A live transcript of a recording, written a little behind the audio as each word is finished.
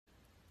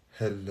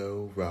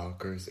Hello,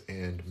 rockers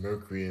and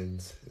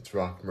Mercuryans. It's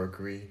Rock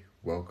Mercury.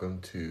 Welcome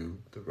to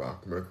the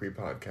Rock Mercury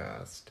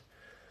podcast.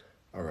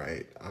 All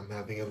right, I'm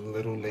having a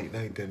little late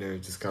night dinner.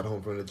 Just got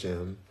home from the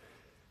gym.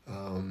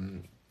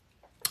 Um,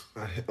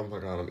 oh my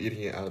god, I'm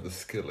eating it out of the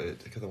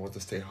skillet because I want to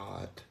stay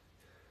hot.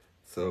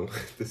 So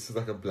this is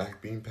like a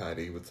black bean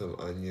patty with some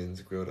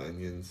onions, grilled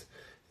onions,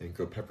 and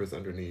grilled peppers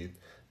underneath.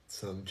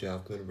 Some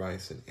jasmine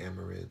rice and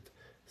amaranth.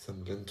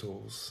 Some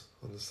lentils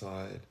on the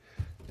side.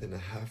 Then I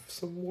have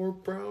some more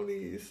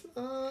brownies.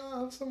 I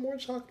have some more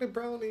chocolate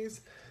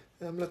brownies.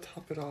 And I'm gonna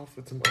top it off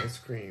with some ice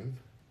cream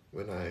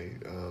when I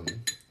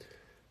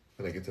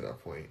get to that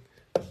point.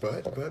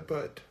 But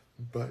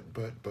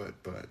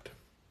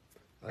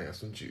I got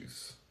some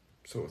juice.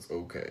 So it's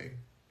okay.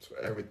 So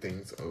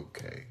everything's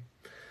okay.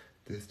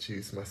 This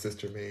juice my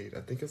sister made,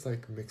 I think it's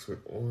like mixed with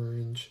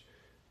orange,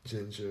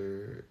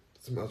 ginger,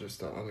 some other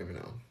stuff. I don't even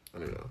know.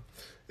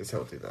 It's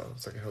healthy though.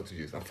 It's like a healthy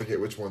juice. I forget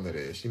which one that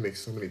is. She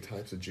makes so many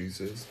types of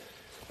juices.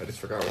 I just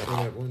forgot what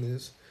that one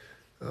is.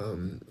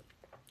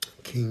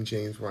 King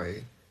James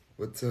White.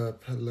 What's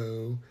up?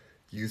 Hello.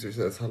 User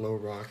says, hello,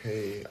 Rock.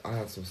 Hey, I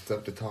have some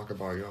stuff to talk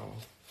about, y'all.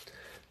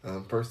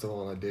 First of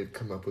all, I did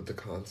come up with the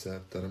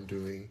concept that I'm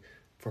doing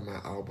for my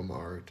album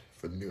art,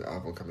 for the new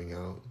album coming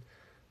out.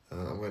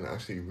 I'm going to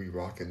actually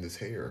re-rocking this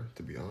hair,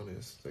 to be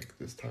honest. Like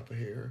this type of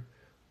hair.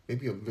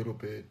 Maybe a little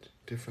bit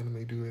different I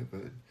may do it,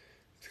 but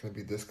it's going to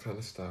be this kind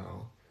of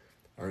style.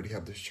 I already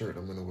have this shirt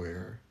I'm going to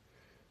wear.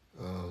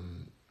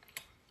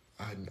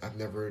 I've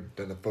never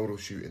done a photo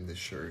shoot in this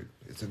shirt.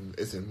 It's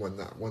in one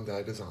that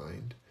I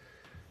designed.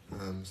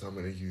 So I'm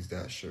gonna use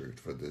that shirt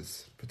for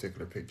this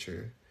particular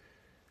picture.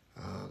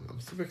 I'm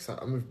super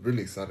excited. I'm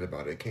really excited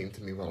about it. It came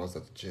to me while I was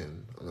at the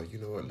gym. I'm like, you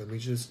know what? Let me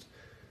just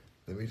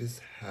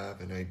have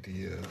an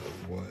idea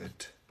of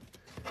what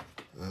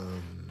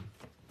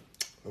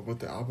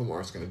the album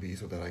art's gonna be,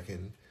 so that I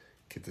can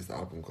get this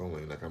album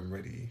going. Like I'm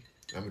ready.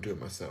 I'm gonna do it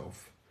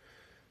myself.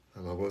 I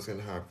was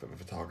gonna have a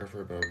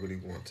photographer, but I really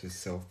want to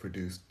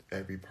self-produce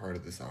every part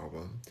of this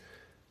album,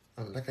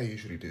 like I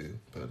usually do.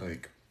 But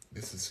like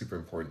this is super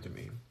important to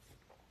me.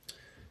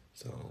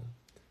 So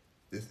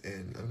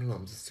and I don't know.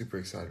 I'm just super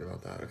excited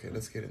about that. Okay,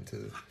 let's get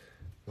into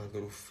my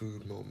little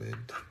food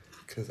moment,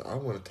 because I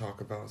want to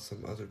talk about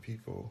some other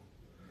people.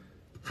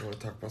 I want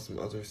to talk about some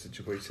other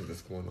situations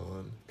that's going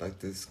on, like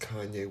this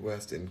Kanye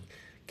West and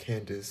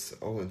Candace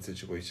Owens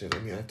situation. I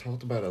mean, I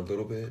talked about it a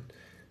little bit,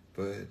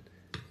 but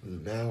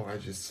now I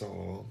just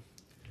saw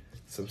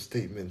some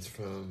statements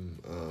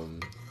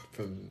from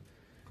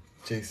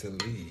Jason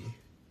Lee,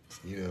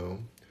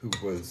 who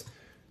was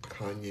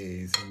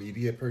Kanye's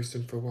media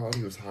person for a while.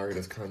 He was hired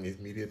as Kanye's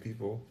media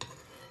people,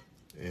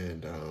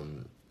 and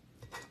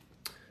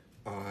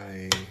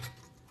I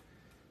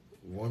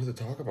wanted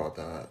to talk about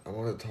that. I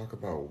wanted to talk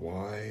about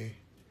why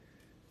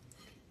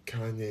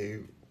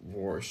Kanye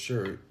wore a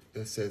shirt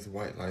that says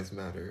 "White Lives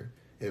Matter"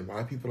 and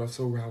why people are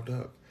so riled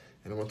up.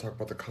 And I want to talk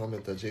about the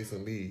comment that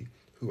Jason Lee,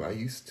 who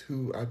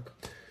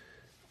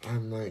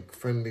I'm like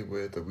friendly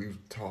with, or we've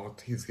talked.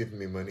 He's given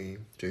me money,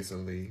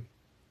 Jason Lee.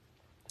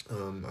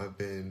 I've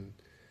been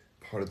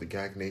part of the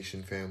Gag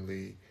Nation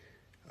family.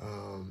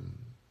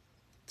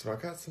 So I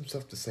got some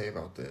stuff to say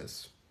about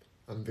this.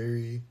 I'm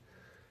very,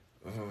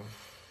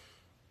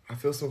 I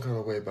feel some kind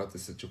of way about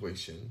this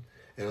situation.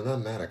 And I'm not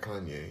mad at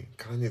Kanye.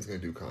 Kanye's gonna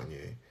do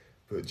Kanye.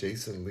 But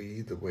Jason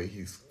Lee, the way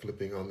he's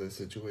flipping on this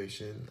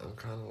situation, I'm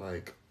kind of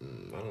like,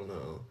 I don't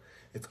know.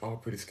 It's all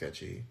pretty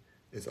sketchy.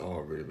 It's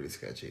all really, really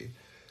sketchy.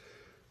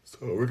 So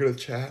we're gonna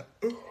chat.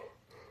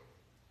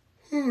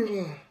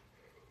 We're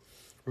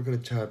gonna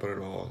chat about it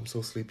all. I'm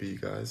so sleepy, you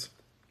guys.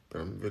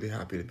 But I'm really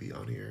happy to be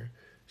on here.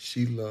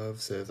 She Love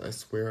says, I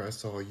swear I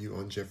saw you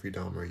on Jeffrey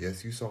Dahmer.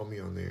 Yes, you saw me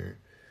on there.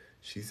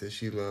 She says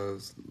she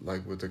loves,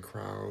 like, with a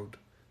crowd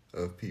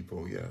of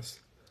people. Yes.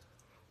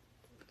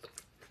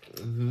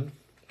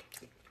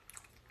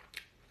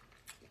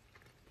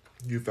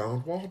 You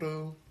found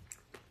Waldo.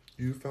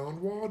 You found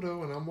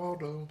Waldo, and I'm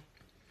Waldo.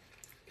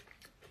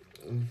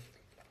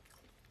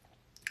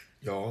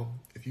 Y'all,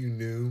 if you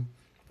knew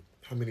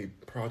how many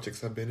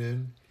projects I've been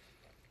in,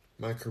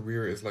 my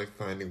career is like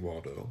finding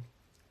Waldo.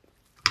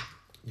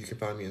 You can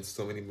find me in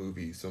so many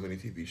movies, so many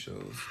TV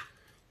shows.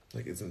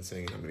 Like, it's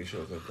insane how many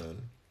shows I've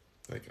done.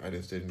 Like, I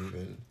just did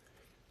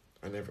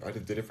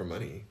it for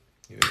money,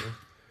 you know?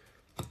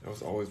 I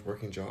was always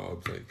working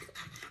jobs. Like,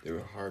 they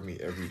would hire me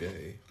every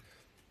day.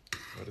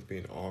 I would be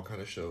in all kind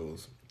of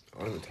shows. I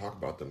don't even talk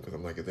about them, because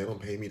I'm like, if they don't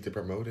pay me to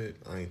promote it,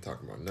 I ain't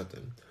talking about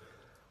nothing.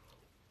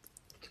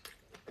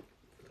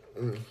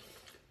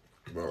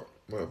 But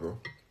whatever.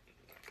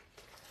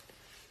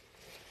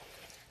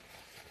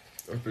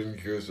 I've been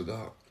years of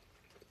that.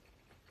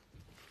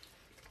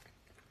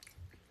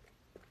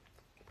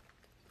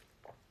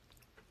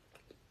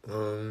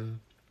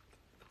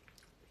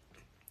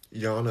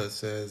 Yana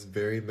says,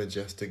 very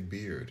majestic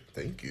beard.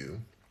 Thank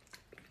you.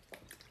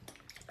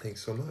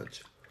 Thanks so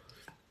much.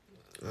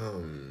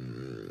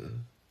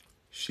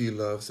 She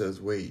Love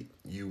says, wait,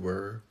 you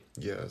were?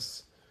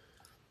 Yes.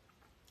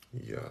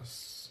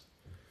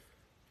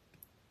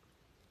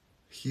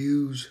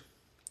 huge,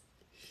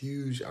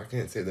 I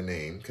can't say the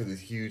name because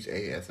it's huge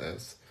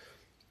ASS,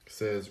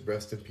 says,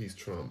 rest in peace,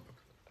 Trump.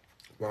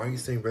 Why are you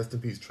saying rest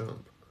in peace,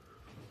 Trump?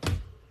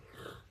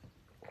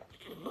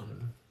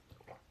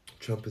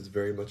 Trump is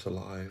very much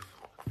alive.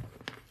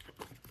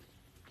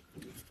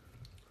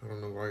 I don't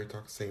know why you're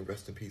saying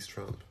rest in peace,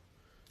 Trump.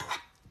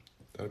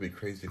 That'd be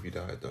crazy if he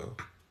died, though.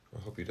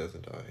 I hope he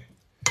doesn't die.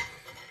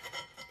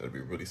 That'd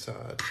be really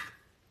sad.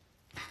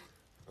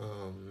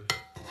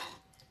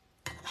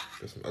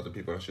 There's some other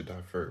people that should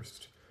die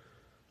first.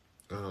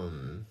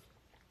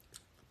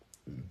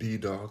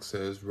 B-Dog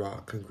says,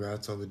 Rock,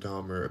 congrats on the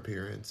Dahmer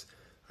appearance.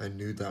 I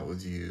knew that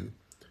was you.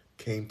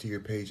 Came to your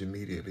page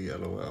immediately,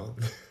 LOL.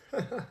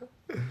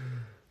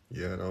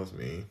 Yeah, that was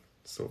me.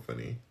 So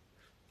funny.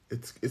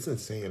 It's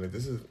insane. Like,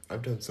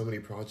 I've done so many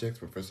projects,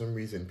 but for some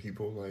reason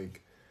people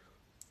like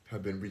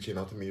have been reaching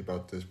out to me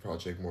about this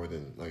project more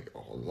than like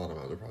a lot of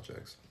my other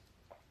projects.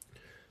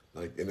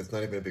 Like, and it's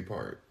not even a big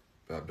part.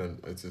 But I've done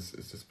it's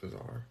just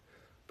bizarre.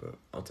 But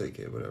I'll take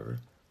it, whatever.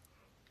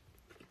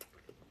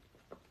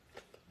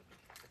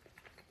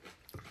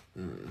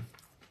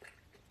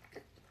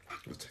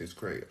 It tastes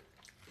great.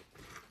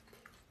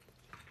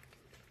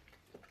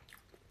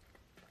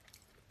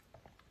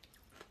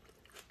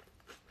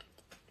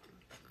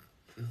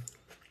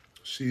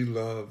 She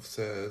Love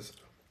says,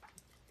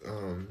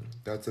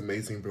 that's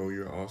amazing, bro.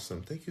 You're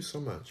awesome. Thank you so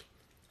much.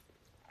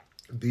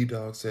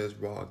 B-Dog says,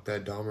 Rock,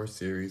 that Dahmer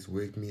series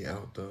wigged me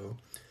out, though.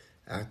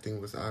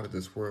 Acting was out of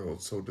this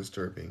world. So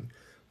disturbing.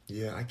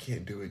 Yeah, I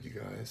can't do it, you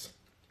guys.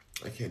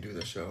 I can't do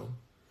the show.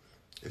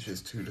 It's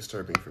just too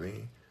disturbing for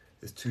me.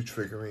 It's too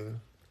triggering.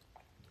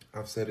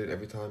 I've said it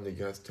every time that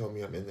you guys tell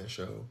me I'm in that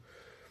show.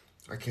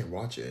 I can't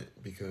watch it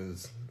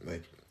because,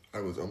 like,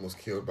 I was almost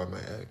killed by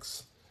my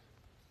ex.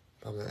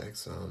 My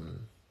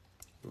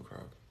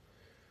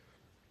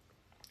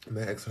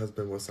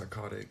ex-husband was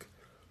psychotic,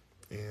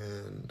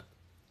 and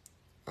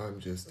I'm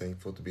just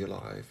thankful to be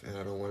alive, and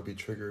I don't want to be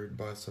triggered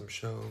by some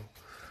show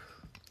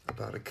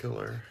about a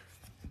killer.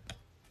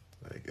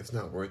 Like, it's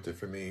not worth it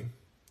for me.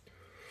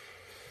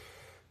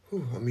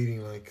 Whew, I'm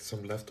eating like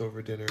some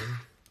leftover dinner.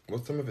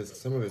 Well, some of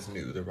it's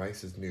new. The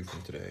rice is new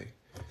from today.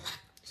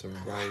 Some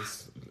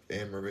rice,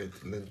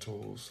 amaranth,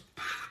 lentils,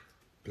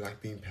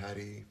 black bean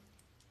patty,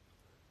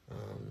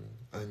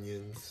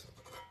 onions,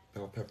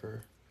 bell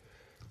pepper,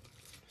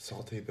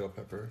 sauteed bell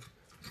pepper,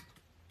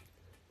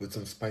 with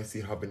some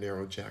spicy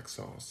habanero jack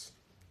sauce.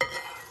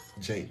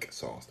 Jank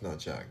sauce, not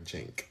jack,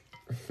 jank.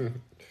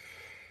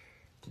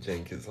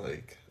 Jank is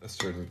like a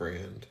certain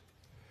brand.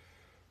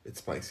 It's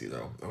spicy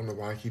though. I don't know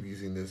why I keep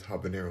using this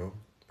habanero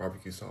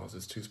barbecue sauce.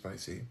 It's too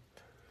spicy.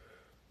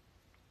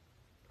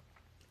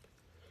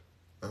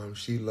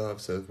 She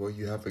Love says, well,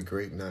 you have a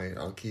great night.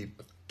 I'll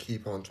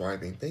keep on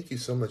driving. Thank you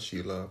so much,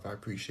 She Love. I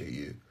appreciate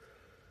you.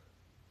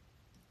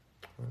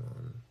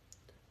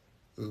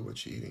 Ooh,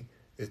 what you eating?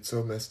 It's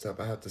so messed up.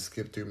 I have to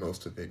skip through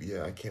most of it.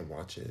 Yeah, I can't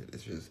watch it.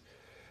 It's just,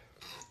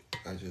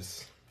 I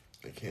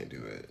can't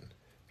do it.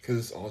 Because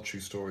it's all true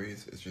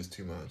stories, it's just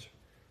too much.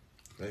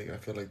 Like, I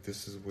feel like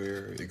this is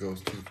where it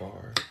goes too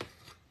far.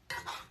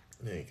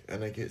 Like,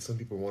 and I get some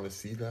people want to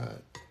see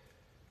that.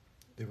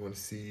 They want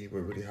to see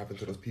what really happened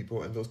to those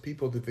people. And those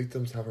people, the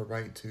victims, have a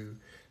right to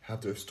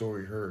have their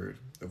story heard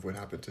of what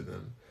happened to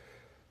them.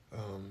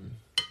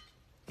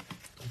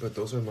 But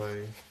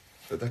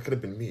that could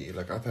have been me.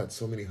 Like, I've had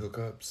so many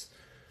hookups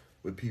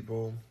with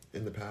people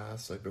in the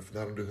past. Like, I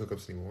don't do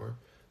hookups anymore.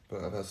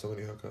 But I've had so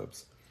many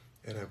hookups.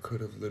 And I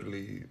could have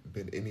literally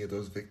been any of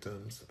those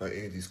victims by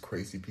any of these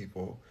crazy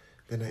people.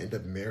 Then I end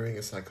up marrying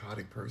a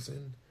psychotic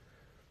person.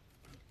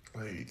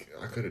 Like,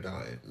 I could have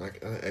died.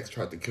 Like, an ex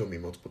tried to kill me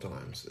multiple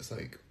times. It's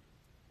like,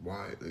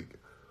 why? Like,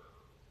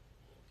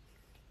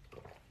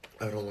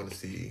 I don't want to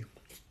see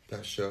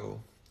that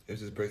show. It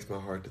just breaks my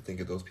heart to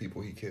think of those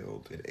people he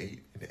killed and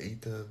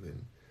ate them,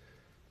 and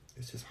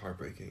it's just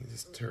heartbreaking.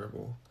 It's just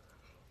terrible.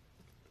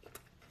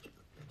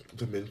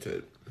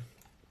 Demented.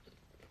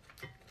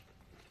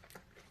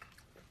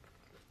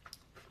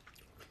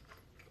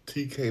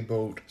 TK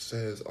Boat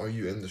says, are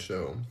you in the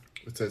show?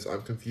 It says,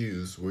 I'm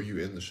confused. Were you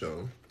in the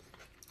show?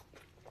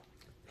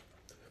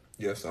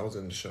 Yes, I was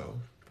in the show.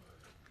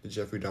 The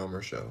Jeffrey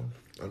Dahmer show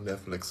on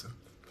Netflix.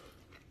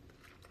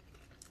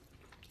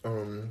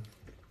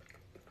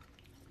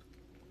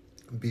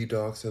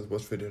 B-Dog says,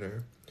 what's for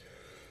dinner?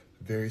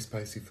 Very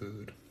spicy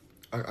food.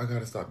 I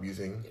gotta stop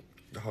using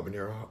the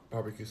habanero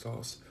barbecue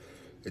sauce.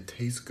 It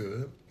tastes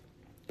good,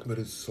 but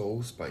it's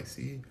so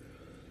spicy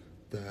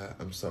that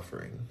I'm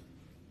suffering.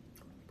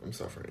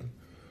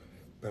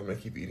 But I'm gonna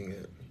keep eating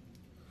it.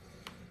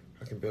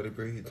 I can barely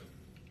breathe.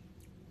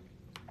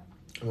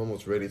 I'm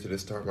almost ready to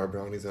just start my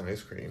brownies and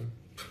ice cream.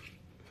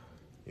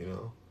 You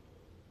know?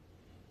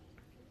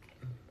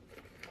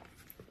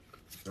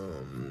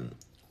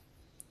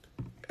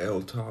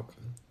 L Top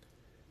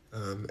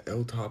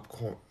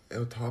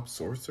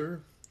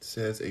Sorcerer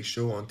says a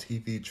show on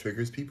TV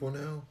triggers people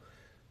now.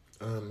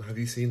 Have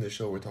you seen the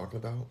show we're talking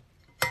about?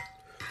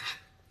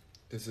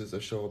 This is a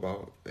show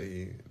about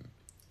a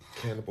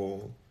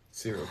cannibal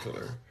serial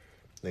killer,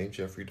 named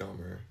Jeffrey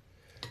Dahmer.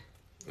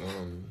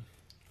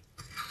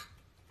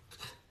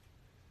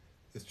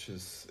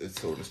 It's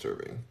so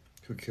disturbing.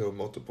 Who killed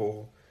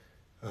multiple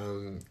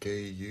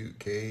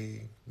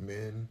gay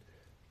men,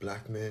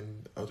 black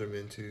men, other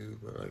men too.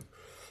 But like,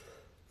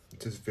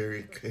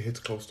 it hits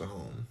close to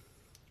home,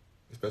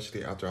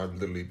 especially after I've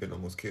literally been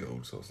almost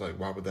killed. So it's like,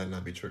 why would that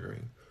not be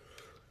triggering?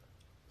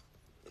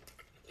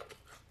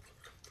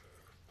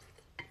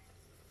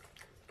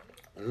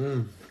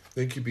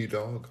 Thank you, B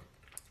Dog,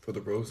 for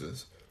the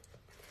roses.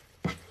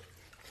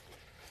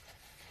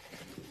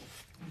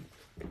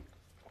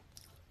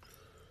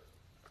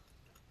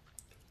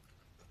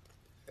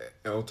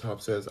 L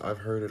Top says, I've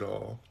heard it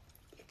all.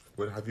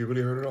 What, have you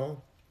really heard it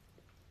all?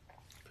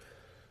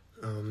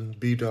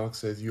 B Dog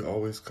says, you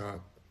always got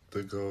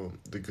the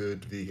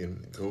good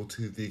vegan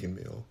go-to vegan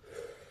meal.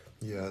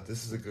 Yeah,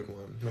 this is a good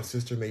one. My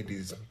sister made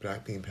these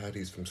black bean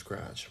patties from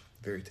scratch.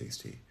 Very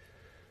tasty.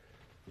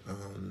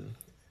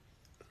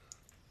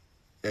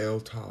 L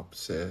Top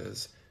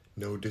says,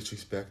 no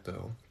disrespect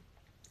though.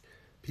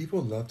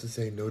 People love to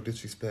say no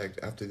disrespect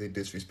after they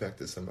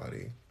disrespected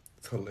somebody.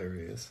 It's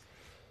hilarious.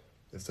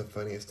 It's the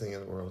funniest thing in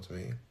the world to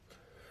me.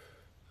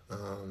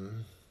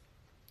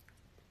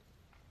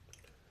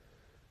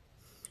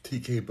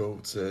 TK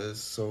Boat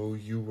says, so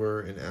you were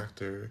an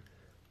actor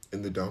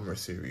in the Dahmer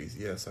series?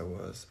 Yes, I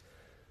was.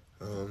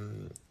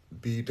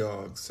 B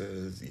Dog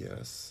says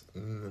yes.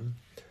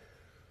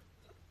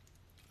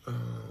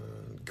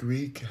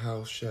 Greek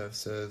House Chef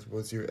says,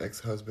 was your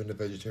ex-husband a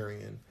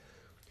vegetarian?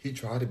 He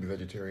tried to be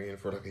vegetarian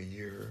for like a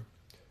year.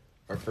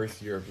 Our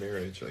first year of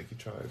marriage, like he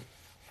tried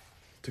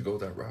to go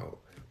that route.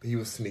 But he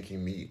was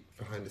sneaking meat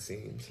behind the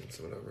scenes and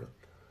so whatever.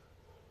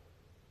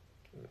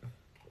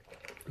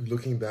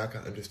 Looking back, I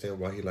understand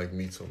why he liked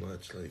meat so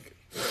much. Like,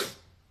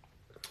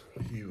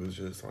 he was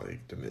just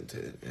like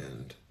demented,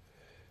 and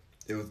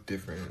it was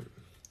different.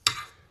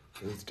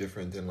 It was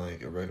different than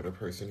like a regular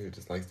person who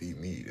just likes to eat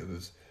meat. It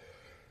was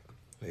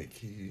like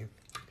he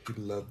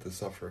loved the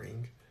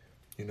suffering.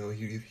 You know,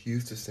 he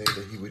used to say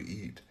that he would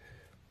eat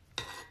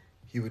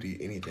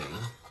anything,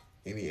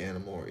 any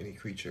animal or any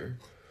creature.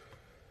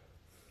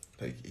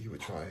 Like, he would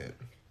try it.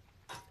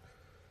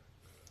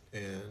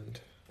 And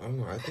I don't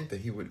know, I think that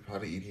he would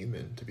probably eat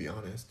human, to be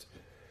honest.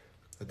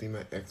 I think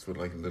my ex would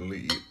like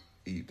literally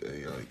eat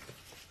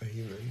a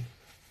human.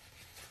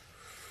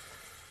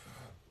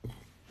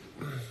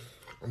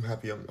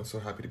 I'm so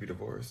happy to be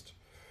divorced.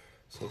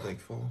 So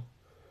thankful.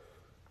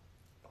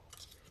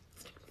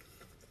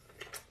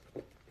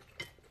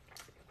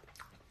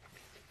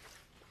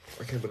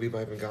 I can't believe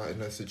I even got in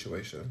that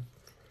situation.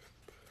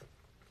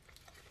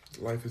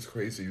 Life is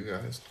crazy, you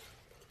guys.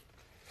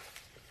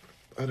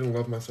 I didn't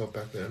love myself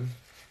back then.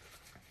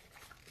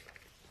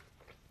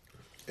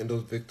 And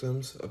those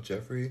victims of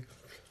Jeffrey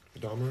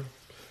Dahmer,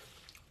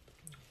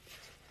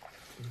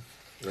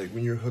 like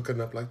when you're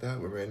hooking up like that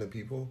with random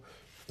people,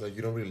 like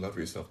you don't really love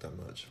yourself that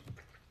much.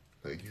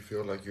 Like you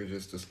feel like you're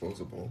just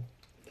disposable.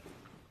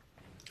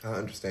 I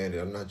understand it.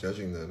 I'm not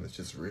judging them. It's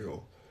just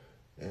real.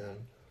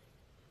 And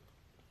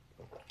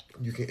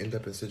you can end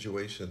up in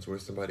situations where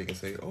somebody can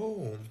say,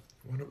 oh,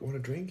 want a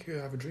drink? Here,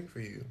 I have a drink for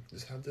you.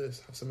 Just have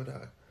this. Have some of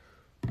that.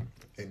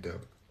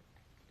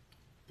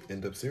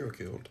 End up serial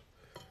killed.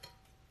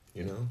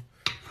 You know?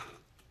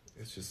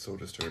 It's just so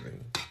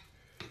disturbing.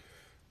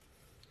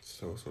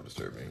 So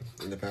disturbing.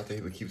 And the fact that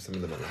he would keep some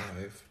of them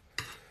alive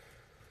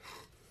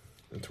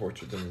and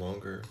torture them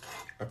longer.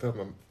 I felt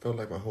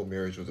like my whole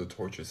marriage was a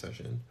torture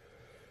session.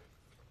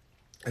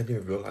 I didn't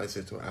even realize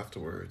it until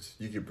afterwards.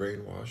 You get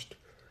brainwashed.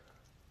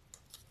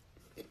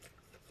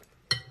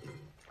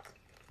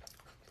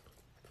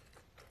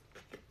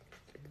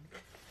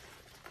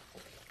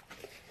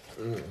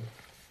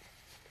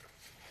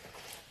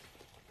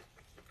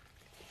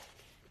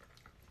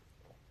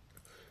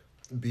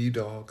 B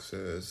Dog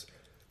says,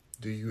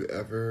 do you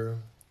ever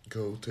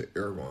go to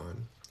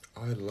Erewhon?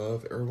 I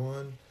love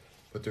Erewhon,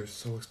 but they're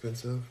so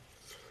expensive.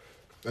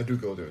 I do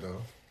go there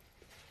though.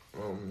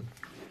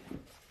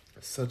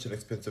 It's such an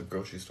expensive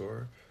grocery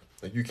store.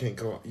 Like you can't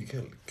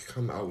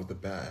come out with a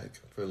bag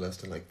for less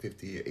than like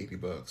 50 or 80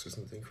 bucks or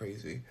something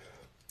crazy.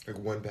 Like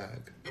one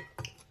bag.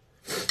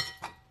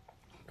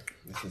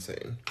 It's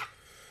insane.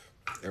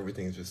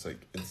 Everything is just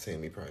like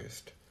insanely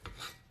priced.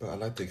 But I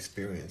like the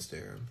experience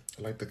there.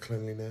 I like the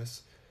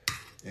cleanliness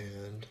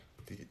and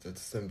the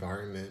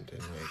environment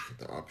and like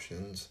the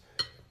options.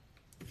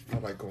 I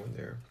like going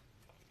there.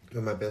 One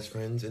of my best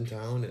friends in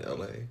town in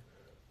LA,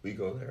 we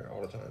go there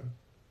all the time.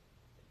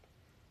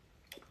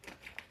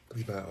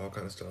 We buy all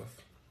kind of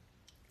stuff.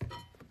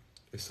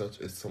 It's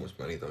so much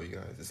money though, you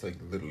guys. It's like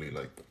literally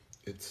like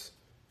it's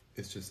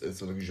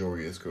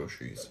luxurious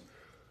groceries.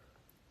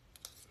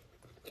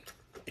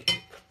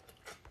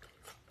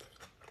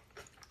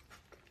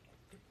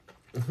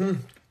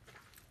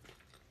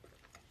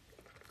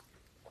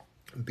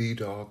 B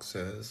Dog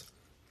says,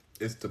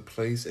 it's the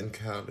place in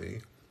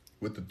Cali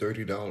with the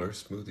 $30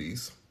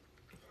 smoothies.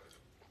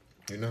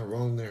 You're not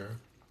wrong there.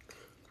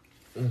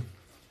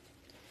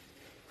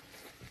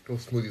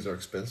 Those smoothies are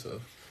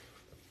expensive.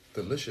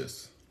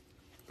 Delicious.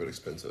 but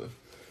expensive.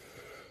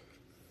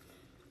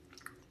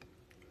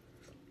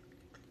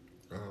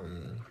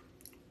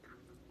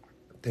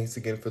 Thanks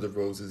again for the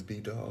roses,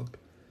 B-Dog.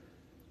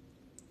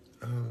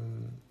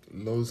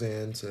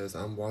 Lozanne says,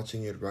 I'm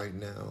watching it right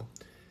now.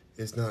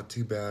 It's not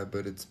too bad,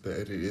 but it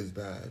is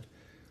bad.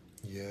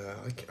 Yeah,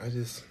 I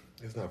just,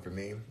 it's not for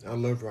me. I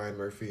love Ryan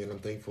Murphy, and I'm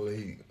thankful that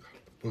he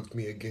booked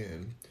me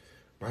again.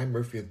 Ryan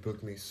Murphy has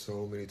booked me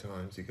so many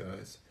times, you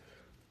guys.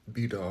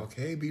 B-Dog.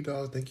 Hey,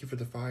 B-Dog, thank you for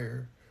the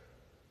fire.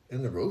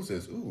 And the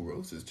roses. Ooh,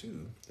 roses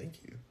too.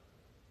 Thank you.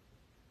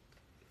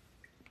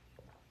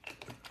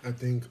 I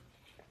think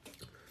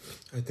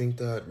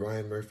that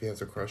Ryan Murphy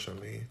has a crush on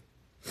me.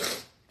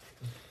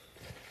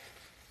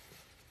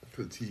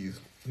 Because he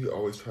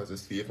always tries to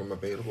see if I'm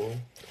available.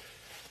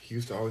 He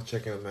used to always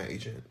check in with my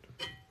agent.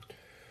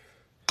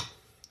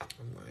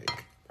 I'm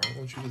like, why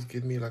don't you just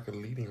give me like a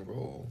leading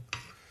role?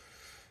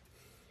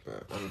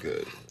 But I'm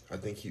good. I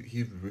think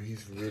he's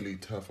really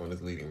tough on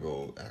his leading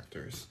role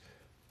actors.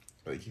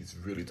 Like, he's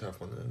really tough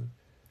on them.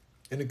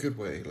 In a good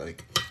way.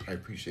 Like, I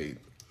appreciate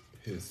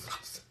his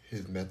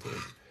method.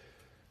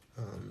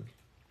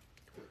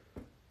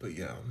 But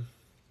yeah,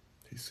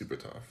 he's super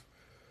tough.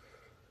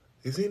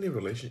 Is he in a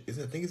relation? I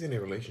think he's in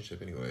a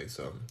relationship anyway.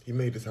 So he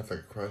may just have like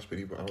a crush, but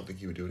I don't think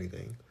he would do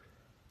anything.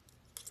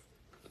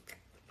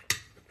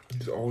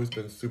 He's always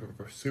been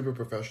super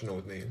professional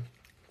with me.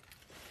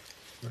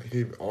 Like,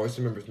 he always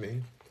remembers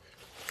me.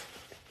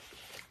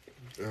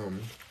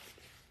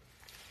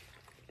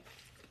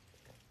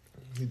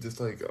 He's just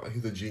like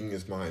he's a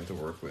genius mind to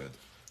work with.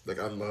 Like,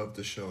 I love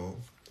the show.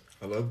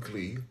 I love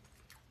Glee.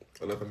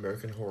 I love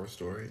American Horror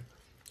Story.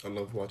 I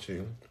love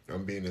watching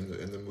being in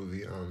the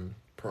movie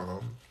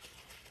Prom.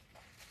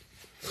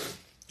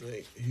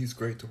 Like, he's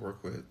great to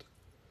work with.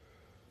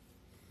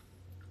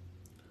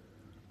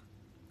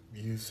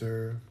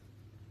 User,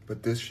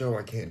 but this show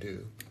I can't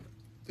do.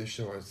 This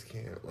show I just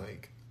can't,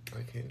 like,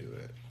 I can't do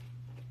it.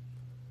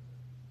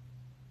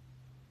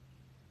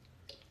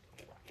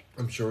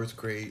 I'm sure it's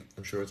great.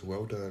 I'm sure it's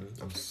well done.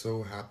 I'm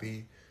so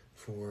happy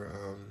for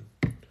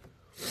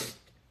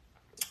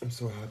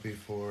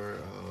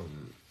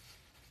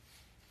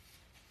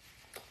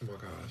oh my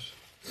gosh,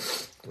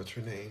 what's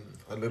her name?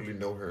 I literally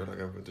know her.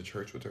 Like, I went to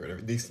church with her and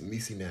everything.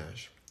 Niecy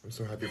Nash. I'm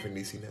so happy for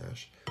Niecy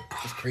Nash.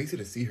 It's crazy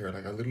to see her.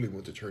 Like, I literally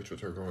went to church with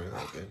her growing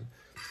up, and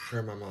her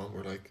and my mom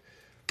were like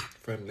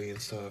friendly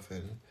and stuff,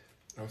 and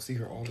I'll see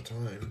her all the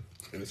time.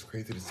 And it's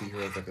crazy to see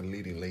her as like a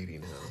leading lady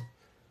now.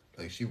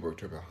 Like, she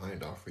worked her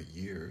behind off for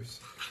years.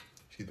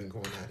 She's been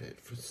going at it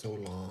for so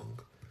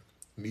long.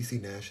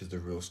 Niecy Nash is the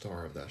real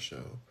star of that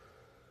show.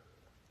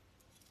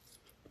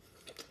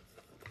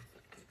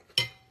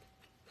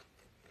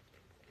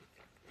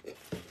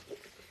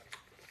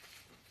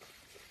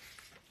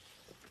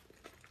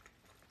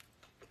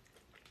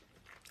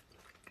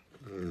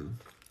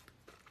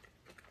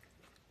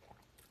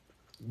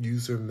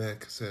 User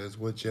Mech says,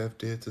 what Jeff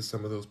did to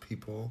some of those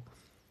people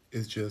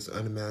is just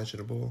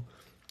unimaginable.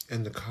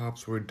 And the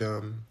cops were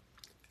dumb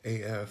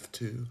AF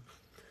too.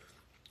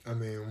 I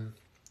mean,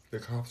 the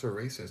cops were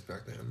racist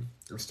back then.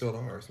 Or still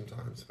are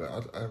sometimes.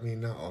 But I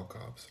mean, not all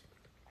cops.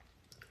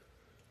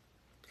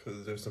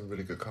 Because there's some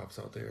really good cops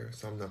out there.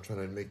 So I'm not trying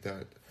to make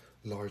that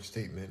large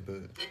statement.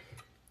 But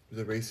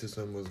the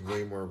racism was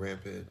way more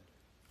rampant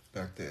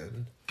back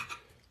then.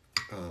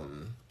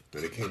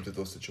 When it came to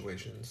those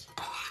situations.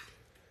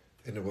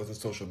 And there wasn't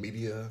social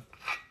media.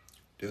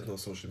 There was no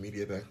social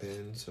media back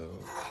then. So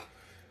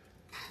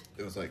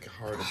it was like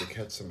harder to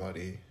catch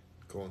somebody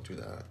going through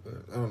that.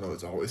 But I don't know,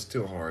 it's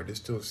still hard. There's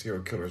still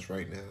serial killers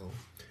right now.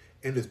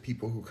 And there's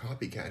people who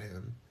copycat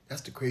him.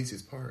 That's the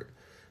craziest part.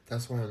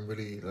 That's why I'm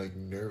really like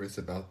nervous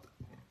about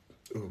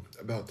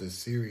this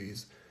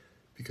series,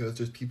 because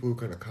there's people who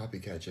kind of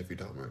copycat Jeffrey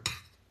Dahmer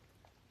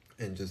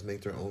and just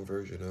make their own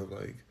version of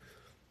like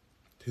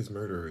his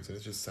murderers, and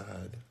it's just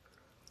sad.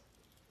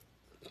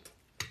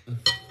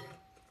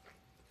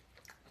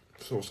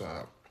 So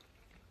sad.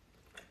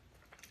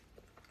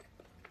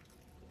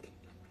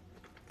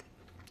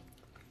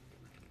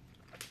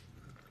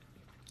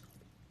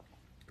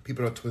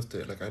 People are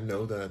twisted. Like, I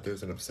know that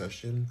there's an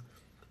obsession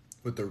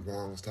with the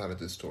wrong side of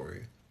this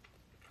story.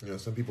 You know,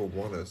 some people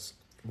want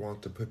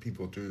to put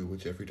people through what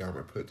Jeffrey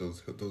Dahmer put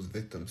those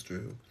victims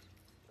through.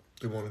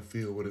 They want to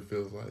feel what it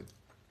feels like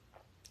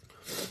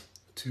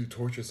to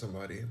torture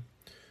somebody.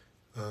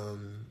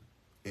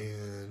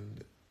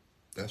 And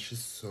that's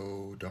just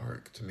so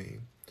dark to me.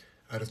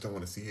 I just don't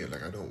want to see it.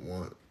 Like, I don't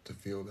want to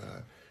feel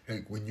that.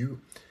 Like,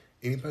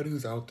 anybody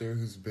who's out there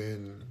who's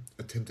been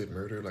attempted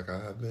murder like I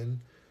have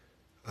been,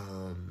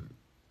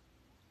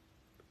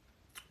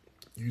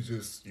 you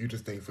just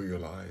thankful you're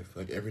alive.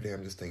 Like, every day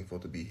I'm just thankful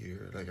to be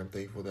here. Like, I'm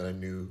thankful that I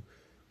knew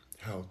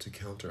how to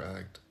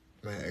counteract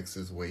my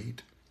ex's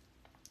weight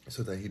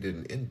so that he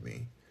didn't end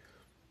me.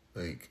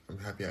 Like, I'm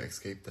happy I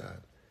escaped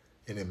that.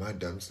 And then my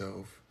dumb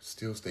self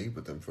still stayed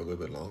with them for a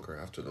little bit longer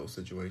after those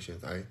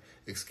situations. I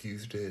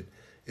excused it.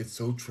 It's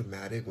so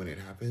traumatic when it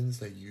happens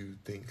that you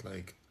think,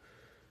 like,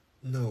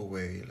 no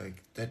way,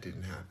 like, that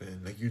didn't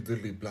happen. Like, you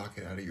literally block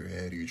it out of your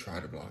head, or you try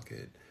to block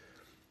it.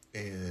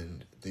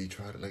 and they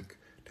try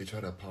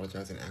to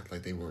apologize and act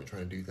like they weren't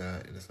trying to do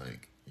that, and it's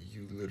like,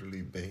 you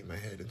literally banged my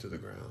head into the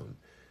ground,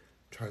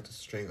 tried to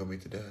strangle me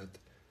to death,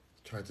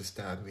 tried to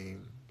stab me,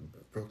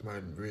 broke my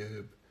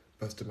rib,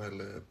 busted my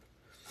lip,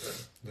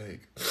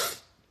 like,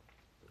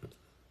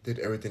 did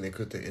everything they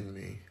could to end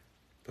me.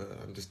 But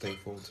I'm just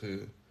thankful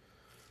to,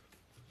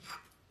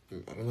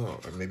 I don't know,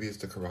 maybe it's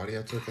the karate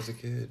I took as a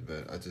kid,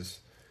 but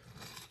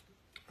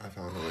I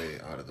found a way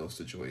out of those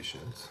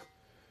situations.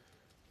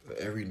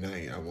 Every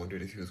night I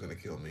wondered if he was going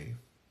to kill me.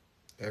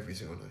 Every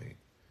single night.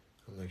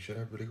 I'm like, should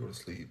I really go to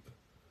sleep?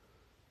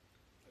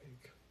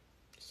 Like,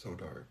 so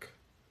dark.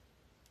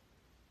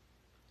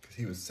 Because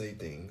he would say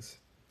things.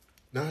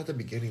 Not at the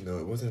beginning, though.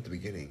 It wasn't at the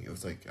beginning. It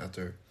was like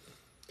after,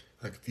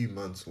 like, a few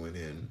months went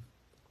in.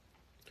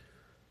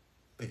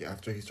 Like,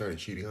 after he started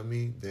cheating on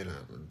me,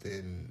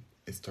 then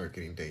it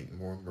started getting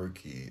more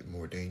murky,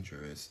 more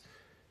dangerous,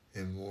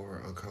 and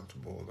more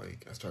uncomfortable.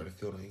 Like, I started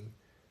feeling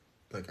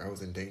like I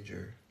was in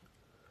danger.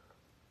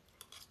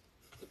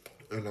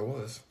 And I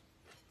was.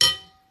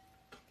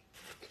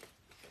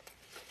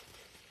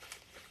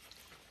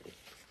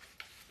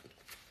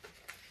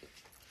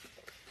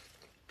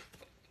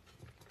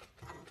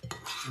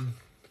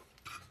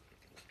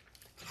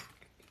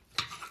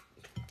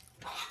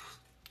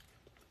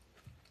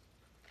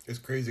 It's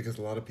crazy because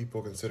a lot of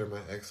people consider my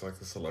ex like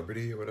a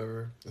celebrity or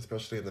whatever,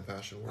 especially in the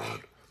fashion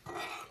world.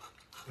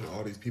 And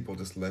all these people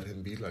just let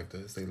him be like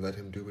this. They let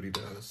him do what he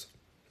does.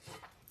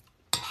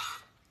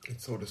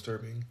 It's so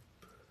disturbing.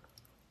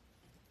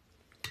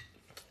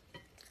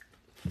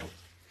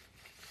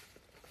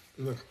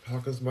 Look, how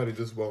can somebody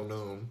this well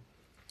known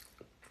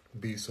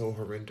be so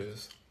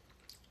horrendous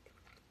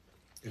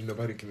and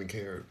nobody even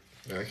cared?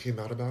 And I came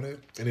out about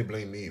it and they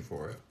blamed me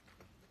for it.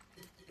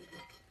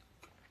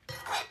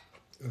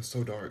 It was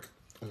so dark.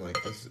 I'm like,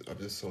 I'm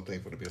just so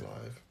thankful to be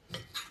alive.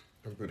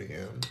 I really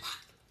am.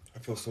 I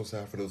feel so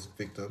sad for those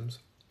victims.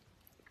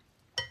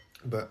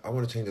 But I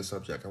want to change the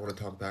subject. I want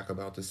to talk back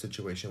about the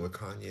situation with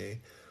Kanye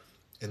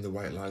and the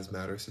White Lives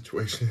Matter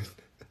situation.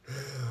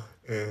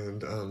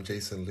 And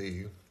Jason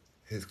Lee,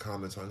 his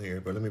comments on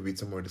here. But let me read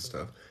some more of this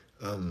stuff.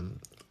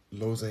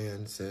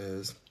 Lozano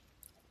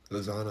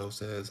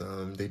says,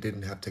 they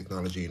didn't have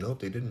technology. Nope,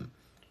 they didn't.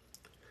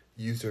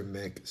 User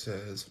Meg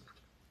says,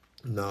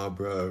 nah,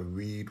 bruh,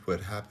 read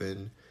what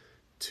happened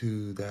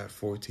to that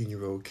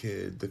 14-year-old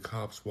kid. The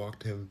cops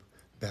walked him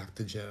back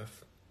to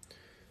Jeff.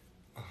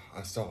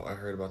 I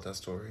heard about that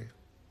story.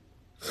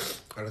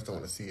 I just don't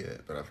want to see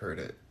it, but I've heard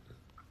it.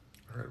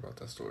 I heard about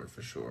that story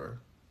for sure.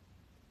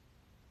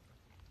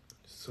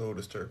 So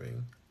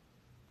disturbing.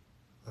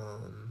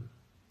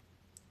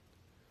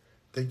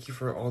 Thank you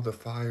for all the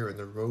fire and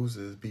the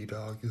roses,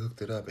 B-Dog. You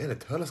hooked it up. And a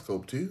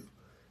telescope, too.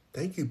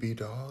 Thank you,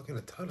 B-Dog. And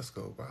a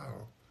telescope.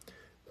 Wow.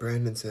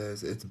 Brandon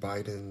says it's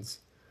Biden's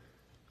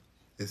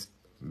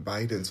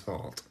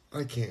fault.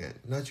 I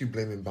can't. Not you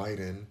blaming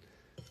Biden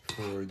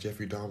for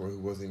Jeffrey Dahmer, who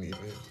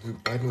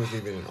Biden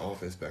wasn't even in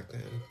office back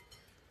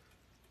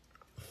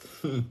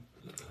then.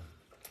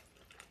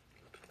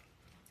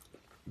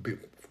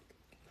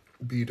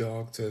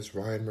 B-Dog says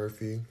Ryan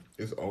Murphy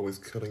is always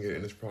killing it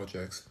in his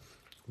projects.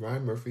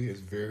 Ryan Murphy is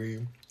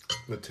very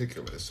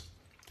meticulous.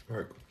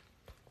 Like,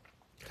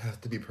 it has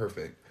to be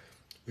perfect.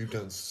 We've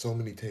done so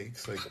many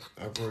takes. Like,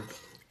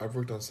 I've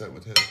worked on set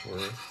with him for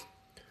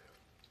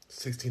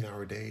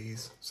 16-hour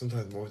days,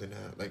 sometimes more than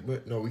that. Like,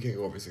 no, we can't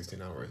go over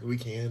 16 hours. We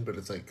can, but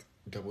it's like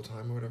double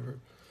time or whatever.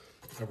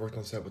 I've worked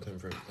on set with him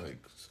for like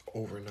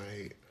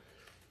overnight,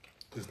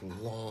 just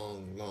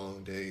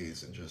long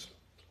days, and just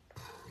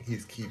he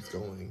keeps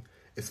going.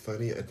 It's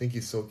funny. I think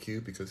he's so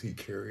cute because he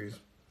carries,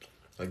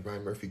 like,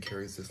 Ryan Murphy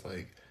carries this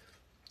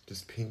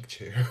pink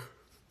chair.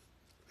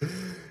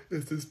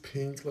 It's this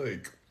pink,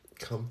 like,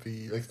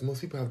 comfy, like,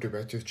 most people have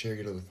director's chair,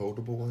 you know, the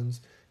foldable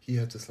ones. He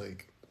has this,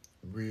 like,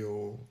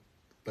 real,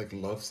 like,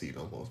 love seat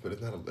almost, but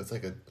it's not. It's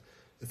like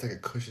a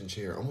cushion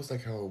chair, almost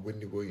like how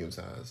Whitney Williams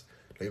has,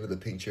 like, you know, the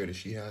pink chair that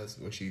she has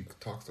when she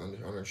talks on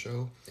her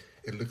show.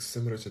 It looks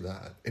similar to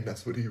that, and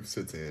that's what he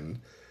sits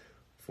in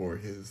for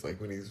his,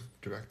 like, when he's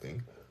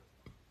directing.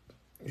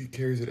 He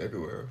carries it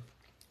everywhere.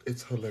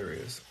 It's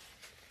hilarious.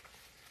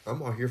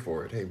 I'm all here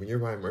for it. Hey, when you're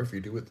Ryan Murphy,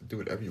 do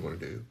whatever you want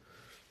to do.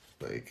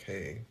 Like,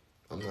 hey,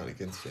 I'm not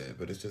against it,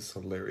 but it's just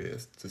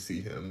hilarious to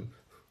see him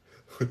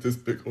with this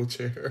big old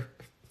chair.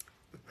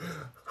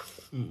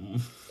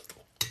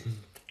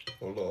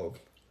 Oh, love.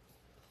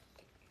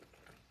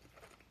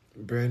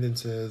 Brandon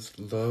says,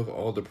 love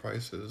all the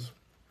prices.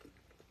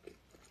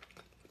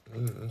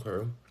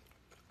 Okay.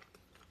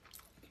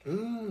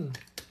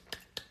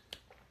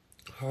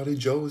 Holly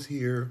Joe is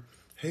here.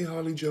 Hey,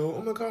 Holly Joe.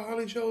 Oh my God,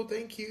 Holly Joe,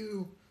 thank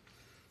you.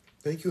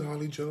 Thank you,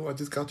 Holly Joe. I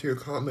just got to your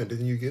comment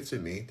and you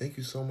gifted me. Thank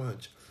you so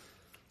much.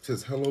 It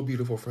says, hello,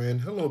 beautiful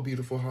friend. Hello,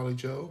 beautiful Holly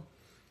Joe.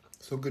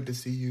 So good to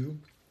see you.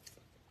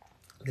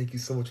 Thank you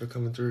so much for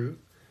coming through.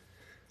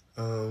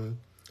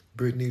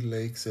 Brittany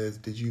Lake says,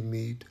 did you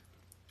meet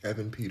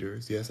Evan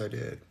Peters? Yes, I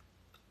did.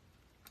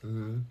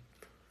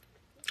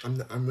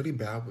 I'm really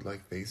bad with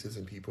like faces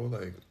and people.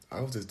 Like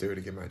I was just there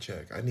to get my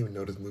check. I didn't even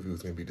know this movie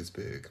was gonna be this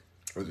big,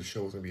 or the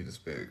show was gonna be this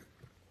big.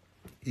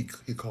 He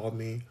called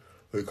me,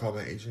 or he called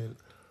my agent,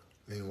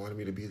 and he wanted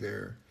me to be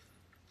there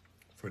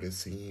for this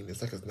scene.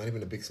 It's like it's not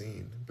even a big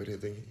scene, but I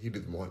think he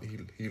didn't want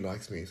he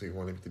likes me, so he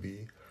wanted me to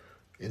be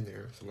in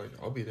there. So like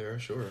I'll be there,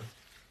 sure.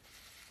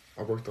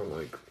 I worked for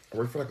like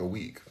a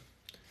week,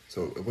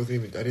 so it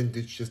wasn't even I didn't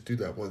just do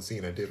that one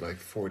scene. I did like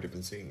 4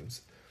 different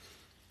scenes,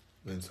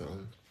 and so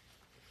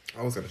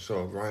I was gonna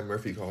show up. Ryan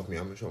Murphy called me.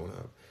 I'm showing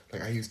up.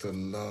 Like I used to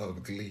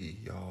love Glee,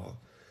 y'all.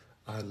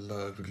 I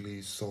loved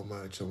Glee so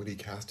much. So when he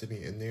casted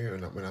me in there,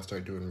 and when I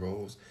started doing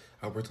roles,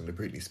 I worked on the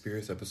Britney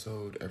Spears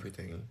episode.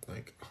 Everything.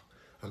 Like,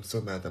 I'm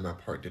so mad that my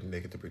part didn't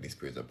make it to Britney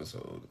Spears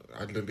episode.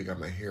 I literally got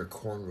my hair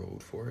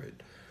cornrowed for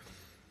it.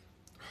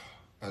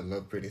 I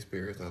love Britney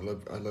Spears. And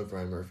I love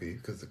Ryan Murphy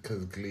because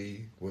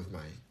Glee was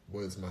my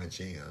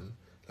jam.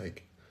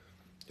 Like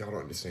y'all don't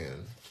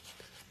understand.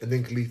 And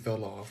then Glee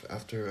fell off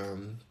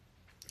after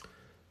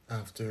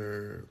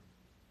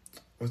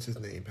what's his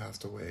name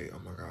passed away. Oh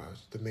my gosh,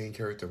 the main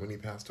character when he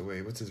passed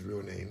away. What's his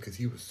real name? Because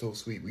he was so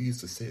sweet. We used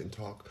to sit and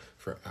talk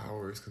for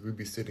hours because we'd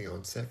be sitting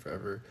on set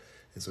forever,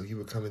 and so he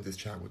would come and just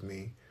chat with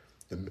me.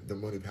 The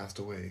one who passed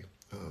away.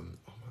 Oh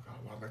my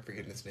god, why am I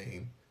forgetting his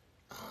name?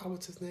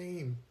 What's his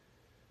name?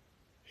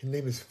 His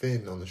name is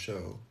Finn on the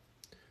show,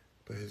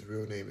 but his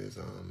real name is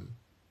Oh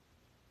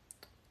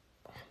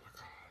my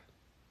god,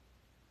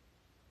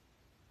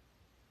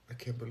 I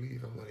can't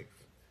believe I'm like.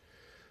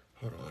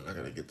 Hold on, I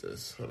gotta get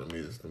this. Hold on, let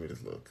me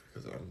just look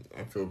because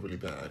I feel really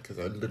bad because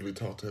I literally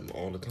talked to him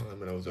all the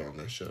time when I was on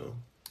that show.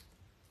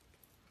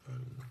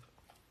 Um,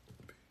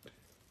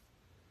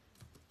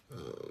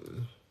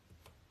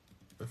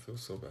 I feel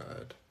so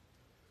bad.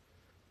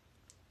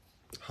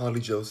 Holly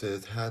Joe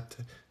says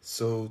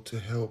to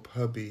help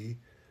hubby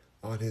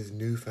on his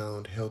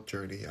newfound health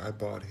journey. I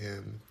bought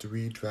him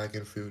 3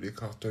 dragon fruit. It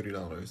cost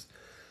 $30.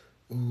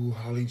 Ooh,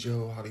 Holly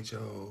Joe, Holly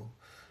Joe.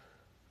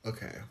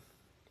 Okay,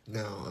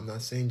 now I'm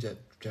not saying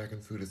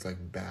dragon fruit is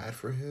like bad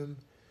for him,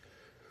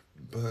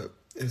 but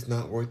it's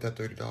not worth that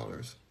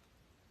 $30.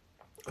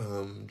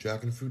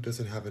 Dragon fruit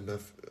doesn't have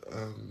enough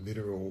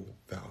mineral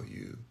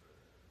value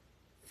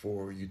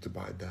for you to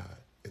buy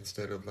that.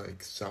 Instead of like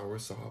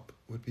soursop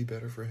would be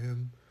better for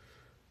him.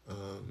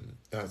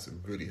 That's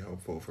really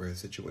helpful for his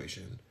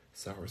situation.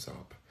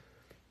 Soursop.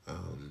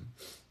 Um,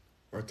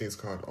 or I think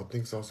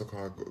it's also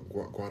called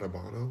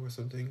guadabano or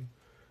something.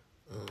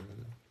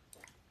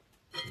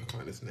 Let me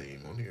find his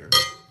name on here.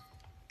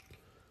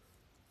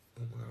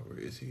 Oh my god, where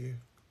is he?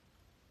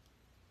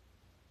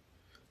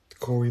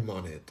 Corey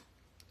Monette.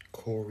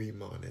 Corey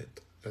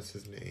Monette. That's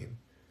his name.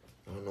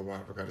 I don't know why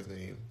I forgot his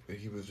name, but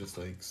he was just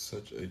like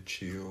such a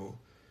chill,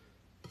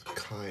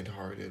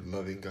 kind-hearted,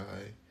 loving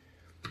guy.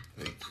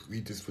 Like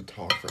we just would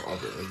talk for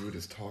other. Like we would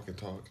just talk and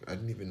talk. I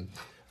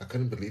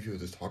couldn't believe he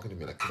was just talking to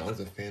me. Like, cause I was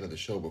a fan of the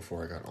show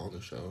before I got on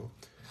the show,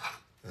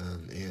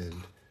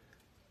 and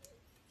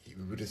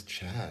we would just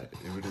chat.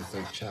 We would just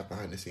like chat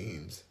behind the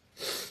scenes.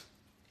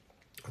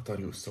 I thought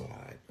he was so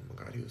hot. Oh my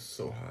god, he was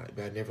so hot.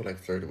 But I never like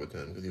flirted with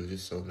him because he was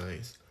just so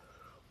nice.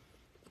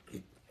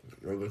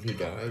 When he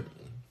died,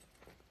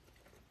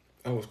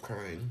 I was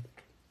crying.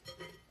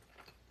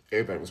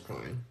 Everybody was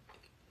crying.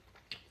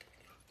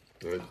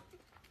 Like,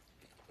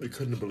 we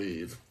couldn't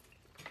believe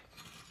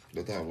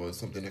that was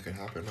something that could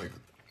happen. Like,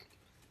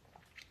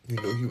 we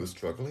knew he was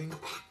struggling,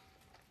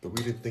 but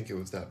we didn't think it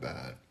was that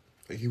bad.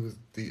 Like, he was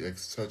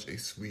such a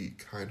sweet,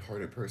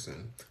 kind-hearted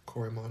person.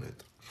 Corey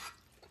Monette.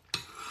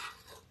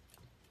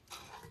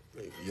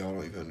 Like, y'all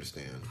don't even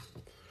understand.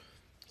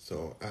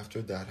 So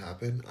after that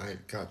happened, I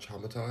got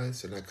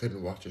traumatized and I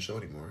couldn't watch the show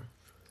anymore.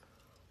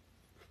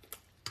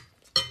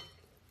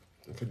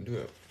 I couldn't do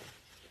it.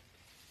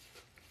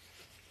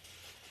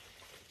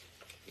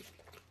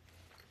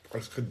 I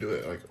just couldn't do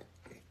it. Like,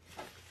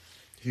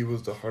 he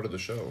was the heart of the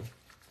show.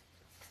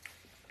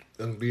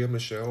 And Lea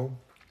Michele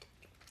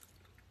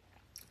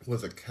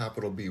was a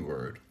capital B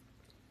word.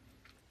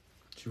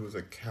 She was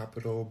a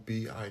capital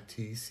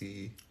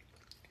BITC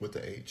with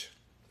the H.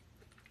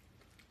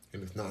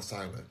 And it's not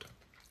silent.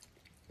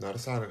 Not a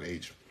silent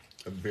H.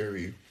 A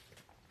very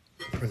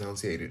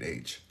pronunciated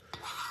H.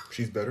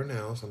 She's better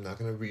now, so I'm not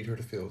going to read her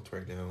to filth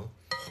right now.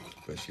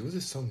 But she was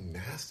just so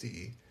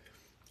nasty.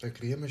 Like,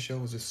 Lea Michele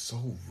was just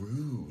so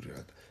rude.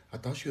 I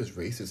thought she was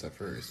racist at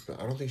first, but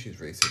I don't think she's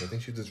racist. I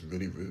think she's just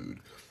really rude.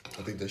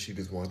 I think that she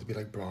just wanted to be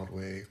like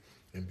Broadway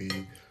and be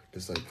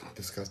just like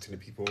disgusting to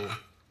people,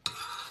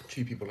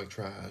 treat people like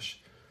trash.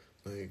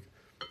 Like,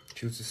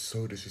 she was just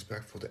so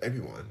disrespectful to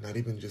everyone, not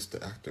even just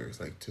the actors,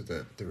 like to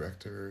the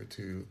director,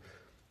 to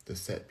the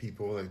set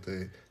people, like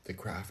the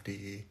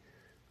crafty,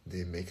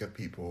 the makeup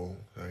people.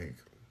 Like,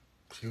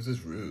 she was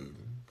just rude.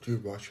 She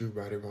would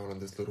ride around on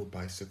this little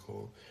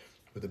bicycle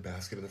with a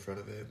basket in the front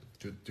of it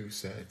through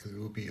set, because we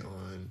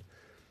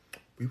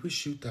would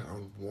shoot that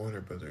on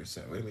Warner Brothers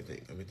set. Let me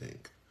think.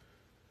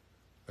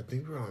 I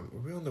think were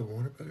we on the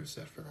Warner Brothers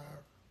set for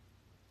that?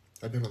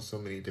 I've been on so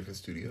many different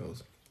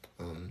studios.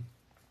 Oh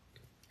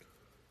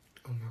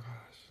my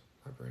gosh,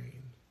 my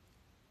brain.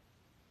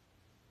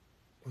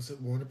 Was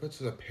it Warner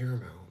Brothers or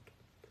Paramount?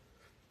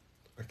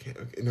 I can't.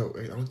 Okay, no,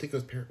 I don't think it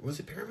was Paramount. Was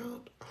it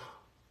Paramount?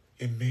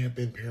 It may have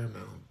been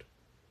Paramount.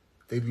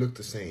 They look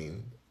the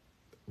same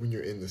when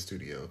you're in the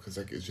studio because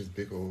like it's just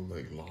big old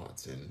like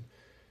lots and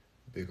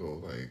big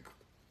old like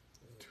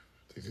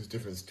there's just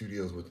different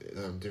studios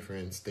with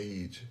different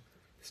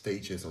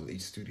stages on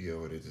each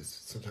studio, and it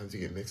just sometimes you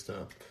get mixed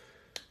up.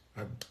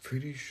 I'm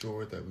pretty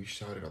sure that we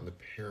shot it on the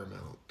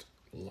Paramount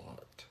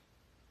lot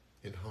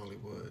in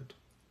Hollywood.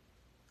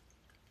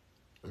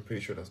 I'm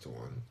pretty sure that's the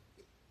one.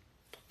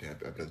 Yeah,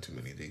 I've done too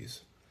many of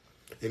these.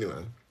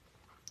 Anyway,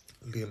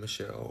 Leah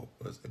Michelle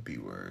was a B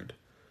word.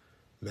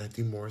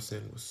 Matthew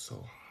Morrison was so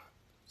hot.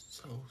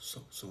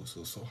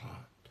 So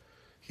hot.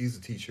 He's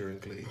a teacher in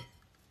Glee.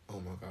 Oh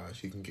my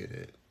gosh, you can get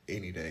it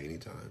any day,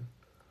 anytime.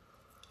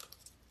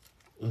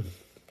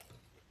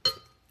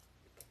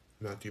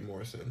 Matthew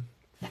Morrison.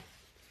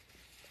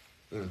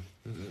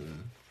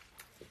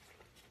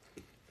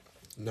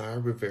 Naya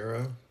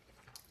Rivera.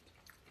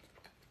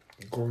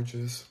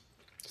 Gorgeous.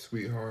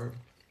 Sweetheart.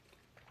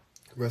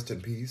 Rest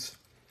in peace.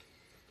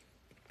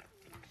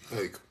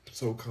 Like,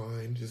 so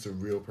kind. Just a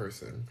real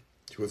person.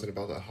 She wasn't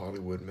about that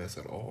Hollywood mess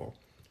at all.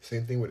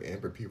 Same thing with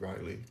Amber P.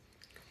 Riley.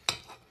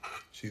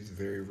 She's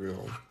very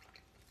real.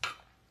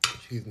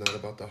 She's not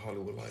about the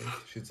Hollywood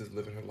life. She's just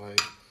living her life.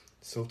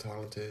 So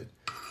talented.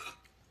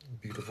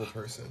 Beautiful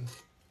person.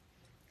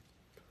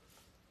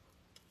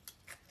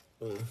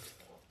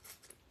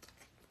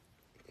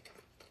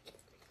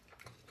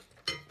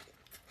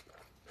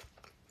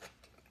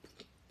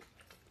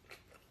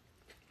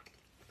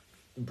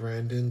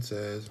 Brandon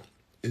says,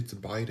 it's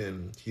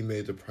Biden. He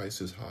made the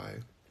prices high.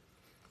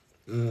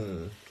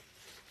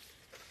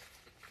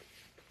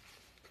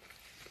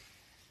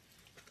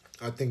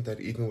 I think that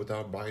even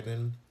without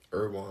Biden,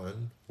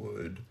 Erwan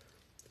would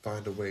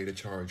find a way to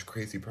charge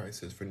crazy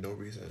prices for no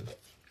reason.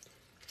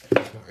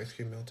 My ice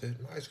cream melted.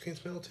 My ice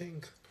cream's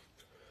melting.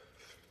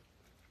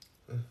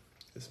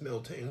 It's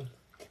melting.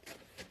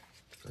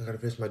 I gotta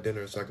finish my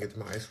dinner so I can get to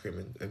my ice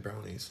cream and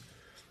brownies.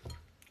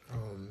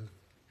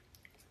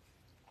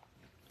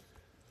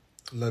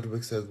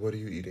 Ludwig says, what are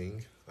you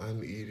eating?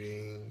 I'm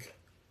eating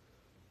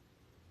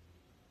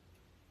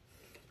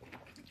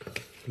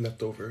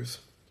leftovers.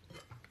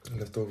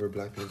 Leftover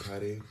black bean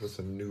patty with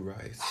some new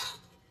rice.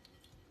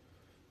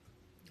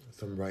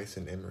 Some rice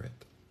and emirate.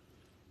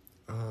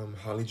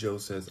 Holly Joe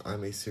says,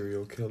 I'm a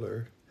serial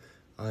killer.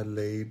 I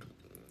laid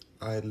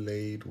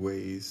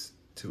waste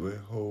to a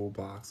whole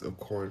box of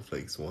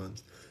cornflakes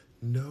once.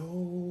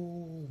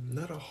 No,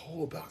 not a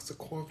whole box of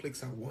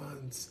cornflakes at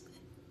once.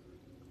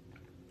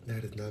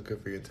 That is not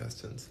good for your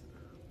intestines.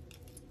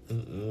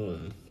 A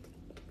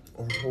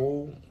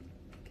whole,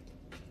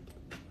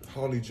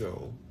 Holly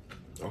Joe,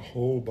 a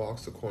whole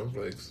box of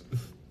cornflakes.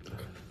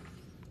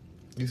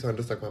 You sound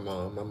just like my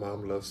mom. My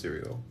mom loves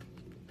cereal.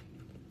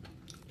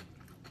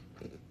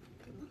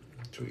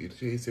 She'll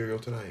eat cereal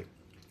tonight.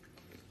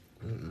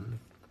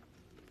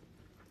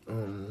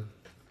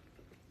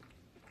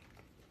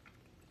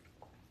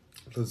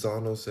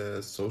 Lozano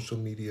says, social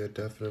media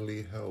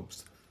definitely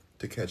helps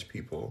to catch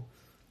people.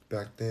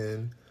 Back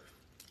then,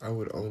 I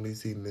would only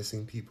see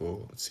missing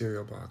people,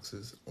 cereal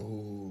boxes.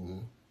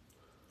 Oh,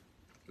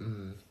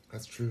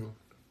 that's true.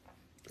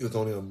 It was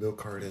only on milk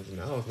cartons.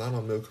 Now it's not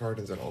on milk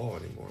cartons at all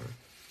anymore.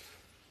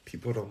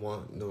 People don't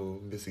want no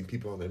missing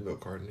people on their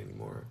milk carton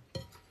anymore.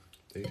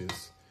 They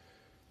just,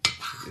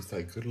 it's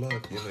like, good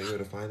luck. You got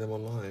to find them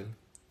online.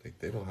 Like,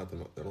 they don't have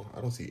them.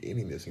 I don't see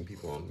any missing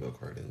people on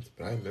milk cartons.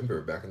 But I remember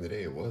back in the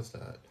day it was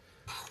that.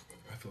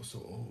 I feel so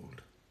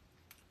old.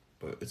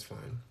 But it's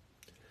fine.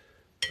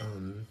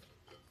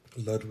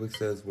 Ludwig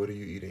says, what are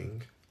you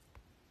eating?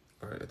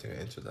 Alright, I think I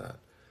answered that.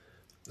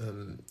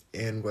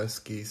 Ann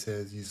Wesky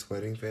says, you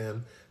sweating,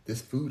 fam?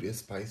 This food is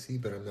spicy,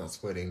 but I'm not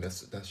sweating.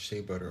 That's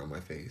shea butter on my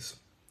face.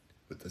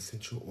 With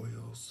essential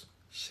oils.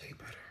 Shea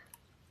butter.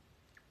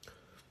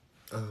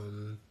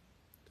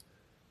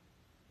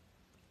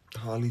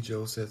 Holly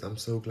Joe says, I'm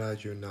so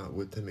glad you're not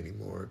with him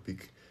anymore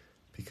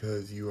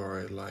because you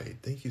are a light.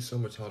 Thank you so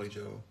much, Holly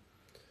Joe.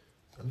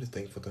 I'm just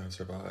thankful to have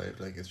survived.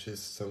 Like, it's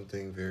just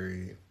something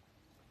very,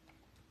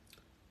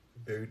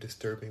 very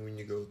disturbing when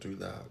you go through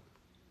that.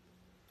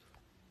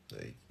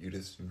 Like, you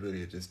just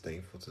really are just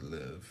thankful to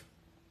live.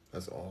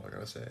 That's all I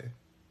gotta say.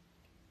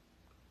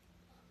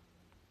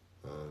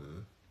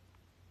 Hold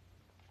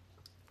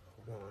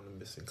on, I'm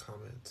missing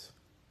comments.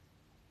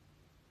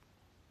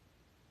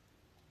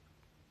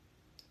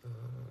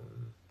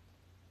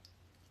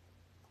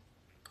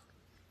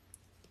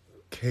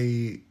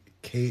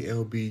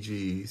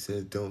 KLBG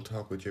says, don't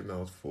talk with your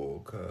mouth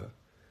full, cuz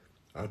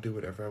I'll do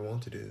whatever I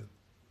want to do.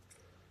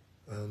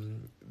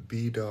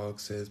 B-Dog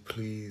says,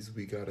 please,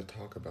 we gotta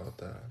talk about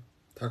that.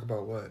 Talk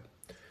about what?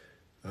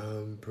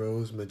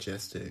 Bros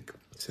Majestic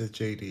says,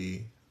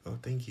 JD. Oh,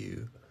 thank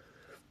you.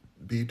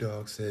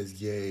 B-Dog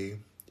says, Ye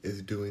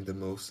is doing the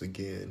most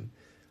again.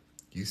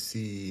 You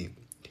see,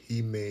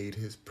 he made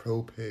his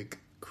pro pick,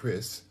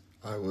 Chris.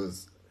 I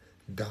was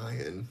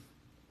dying.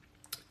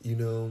 You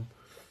know,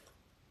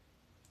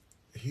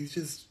 he's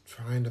just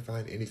trying to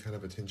find any kind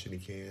of attention he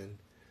can.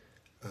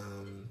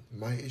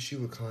 My issue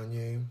with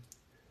Kanye,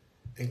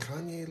 and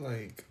Kanye,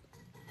 like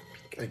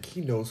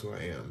he knows who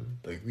I am.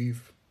 Like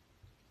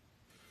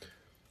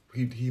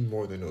he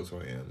more than knows who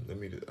I am. Let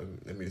me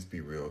just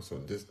be real. So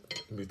just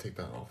let me take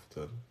that off.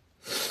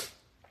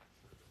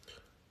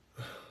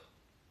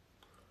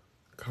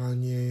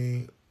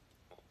 Kanye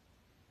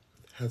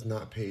has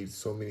not paid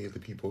so many of the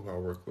people who I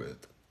work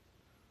with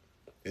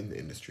in the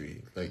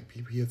industry. Like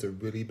he has a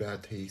really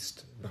bad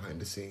taste behind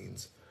the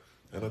scenes.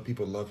 I know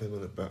people love him in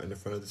the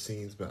front of the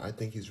scenes, but I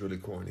think he's really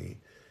corny.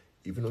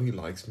 Even though he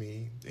likes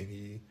me and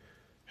he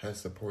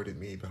has supported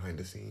me behind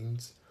the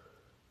scenes,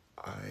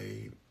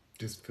 I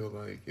just feel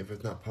like if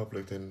it's not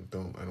public, then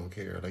I don't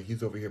care. Like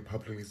he's over here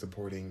publicly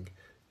supporting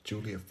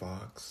Julia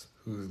Fox,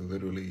 who's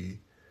literally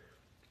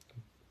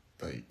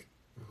like,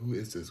 who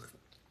is this?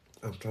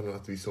 I'm trying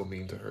not to be so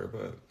mean to her,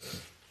 but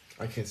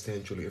I can't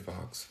stand Julia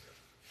Fox.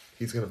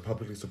 He's gonna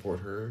publicly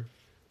support her,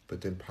 but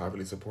then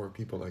privately support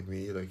people like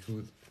me. Like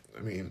who?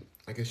 I mean,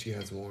 I guess she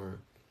has more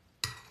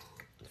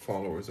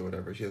followers or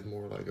whatever. She has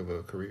more like of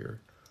a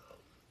career,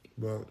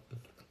 but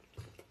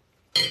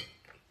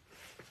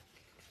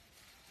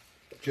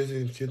she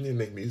doesn't even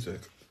make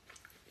music.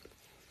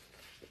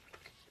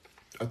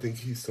 I think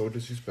he's so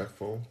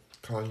disrespectful,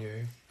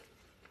 Kanye.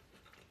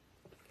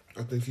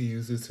 I think he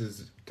uses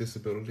his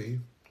disability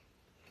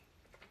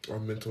or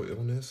mental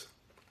illness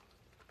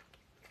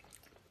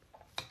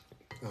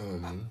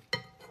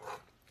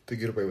to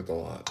get away with a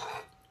lot.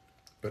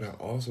 But I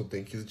also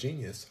think he's a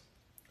genius.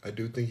 I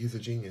do think he's a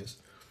genius.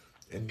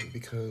 And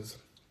because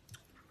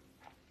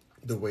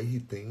the way he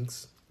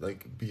thinks,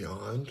 like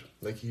beyond,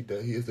 like he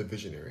is a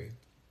visionary.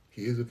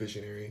 He is a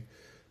visionary,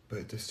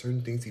 but there's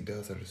certain things he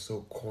does that are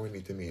so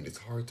corny to me, and it's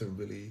hard to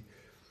really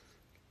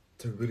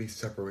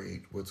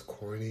separate what's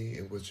corny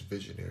and what's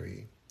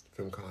visionary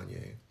from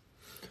Kanye.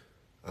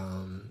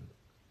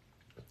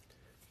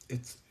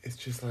 It's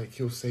just like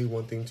he'll say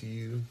one thing to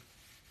you,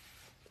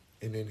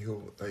 and then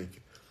he'll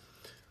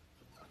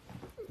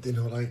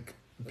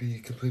be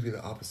completely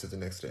the opposite the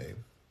next day,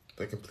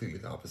 like completely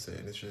the opposite,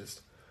 and it's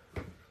just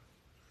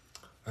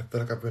I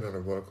feel like I've been on a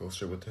roller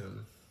coaster with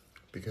him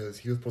because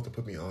he was supposed to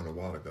put me on a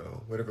while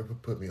ago, whatever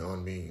put me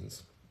on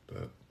means,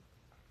 but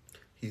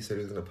he said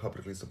he was gonna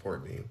publicly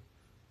support me,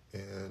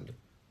 and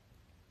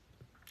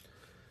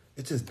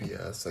it's just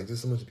BS. Like,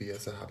 there's so much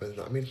BS that happens.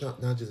 I mean, it's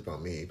not just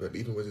about me, but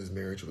even with his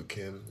marriage with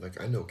Kim,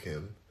 like, I know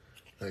Kim.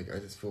 Like, I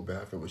just feel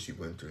bad for what she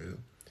went through.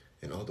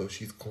 And although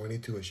she's corny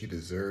too and she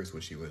deserves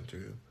what she went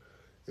through,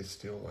 it's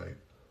still like,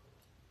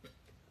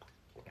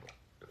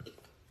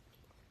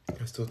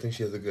 I still think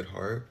she has a good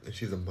heart and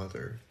she's a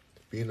mother.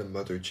 Being a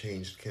mother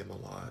changed Kim a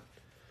lot.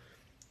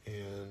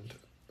 And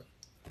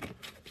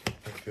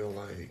I feel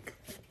like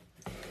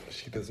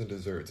she doesn't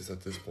deserve this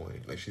at this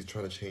point. Like, she's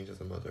trying to change as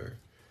a mother.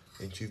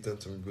 And she's done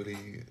some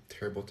really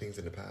terrible things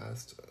in the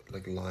past,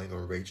 like lying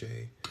on Ray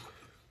J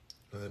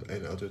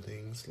and other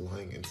things,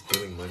 lying and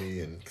stealing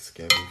money and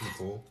scamming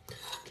people.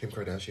 Kim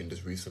Kardashian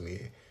just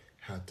recently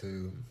had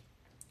to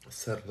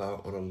settle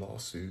out on a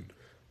lawsuit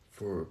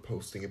for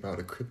posting about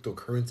a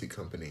cryptocurrency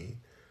company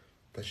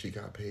that she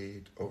got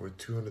paid over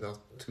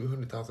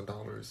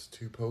 $200,000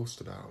 to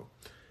post about.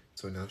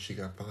 So now she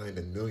got fined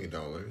 $1 million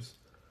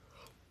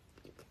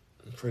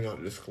for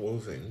not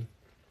disclosing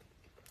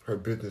her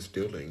business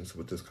dealings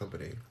with this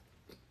company.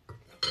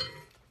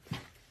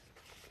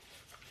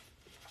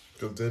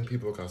 So then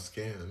people got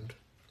scammed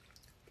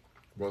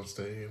once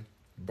they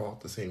bought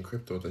the same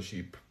crypto that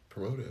she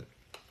promoted.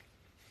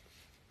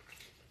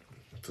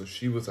 So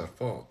she was at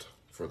fault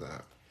for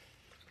that,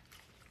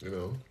 you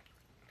know?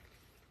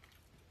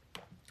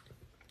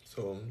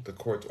 So the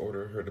courts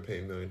ordered her to pay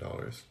 $1 million.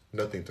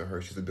 Nothing to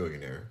her, she's a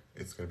billionaire.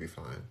 It's gonna be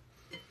fine.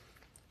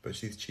 But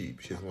she's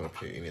cheap, she doesn't wanna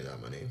pay any of that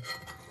money.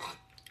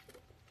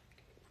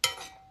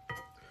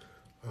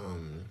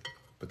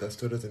 But that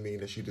still doesn't mean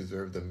that she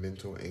deserved the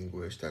mental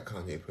anguish that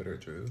Kanye put her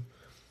through.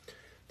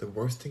 The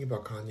worst thing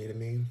about Kanye to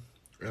me,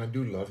 and I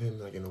do love him,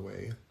 like, in a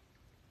way.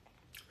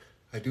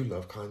 I do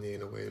love Kanye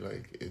in a way,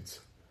 like,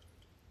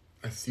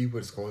 I see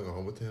what's going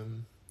on with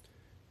him,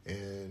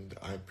 and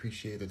I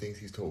appreciate the things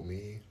he's told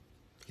me.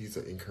 He's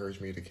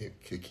encouraged me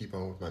to keep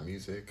on with my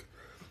music.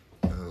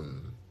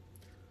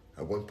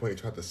 At one point, he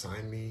tried to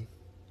sign me,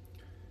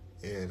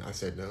 and I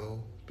said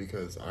no,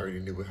 because I already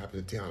knew what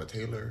happened to Tiana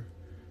Taylor.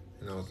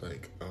 And I was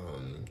like,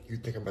 you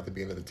think I'm about to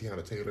be another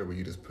Tiana Taylor where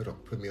you just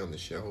put me on the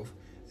shelf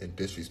and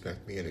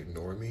disrespect me and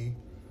ignore me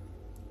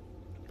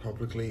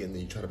publicly, and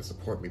then you try to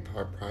support me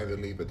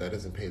privately, but that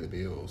doesn't pay the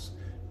bills.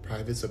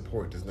 Private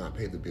support does not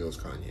pay the bills,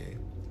 Kanye.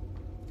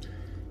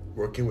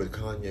 Working with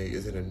Kanye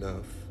isn't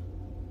enough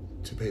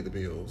to pay the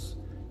bills.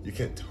 You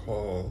can't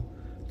call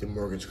the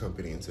mortgage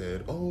company and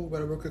say, oh,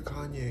 but I work with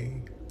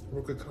Kanye.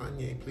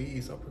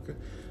 Please, I'll work with...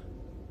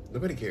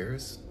 Nobody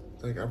cares.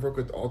 Like, I work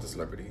with all the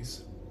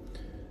celebrities.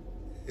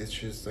 It's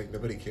just like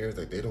nobody cares.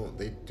 Like they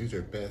do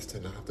their best to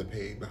not have to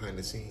pay behind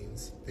the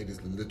scenes. They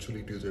just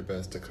literally do their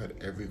best to cut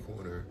every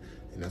corner,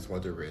 and that's why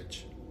they're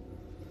rich.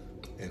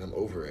 And I'm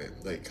over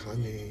it. Like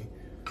Kanye,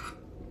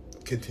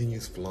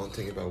 continues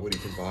flaunting about what he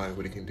can buy,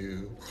 what he can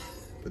do,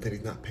 but then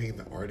he's not paying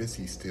the artists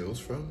he steals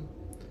from.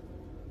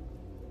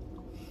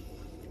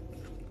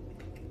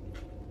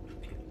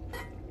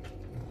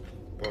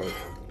 But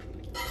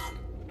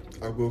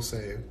I will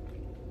say,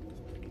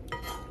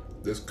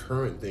 this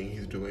current thing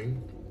he's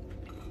doing,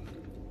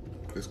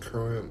 this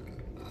current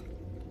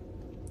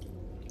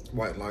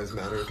White Lives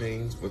Matter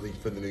things for the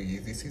new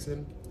Yeezy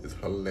season is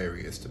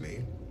hilarious to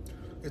me.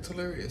 It's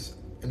hilarious.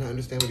 And I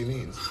understand what he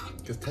means.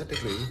 Because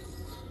technically,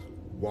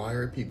 why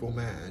are people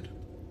mad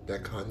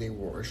that Kanye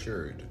wore a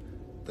shirt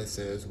that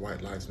says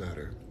White Lives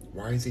Matter?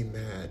 Why is he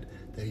mad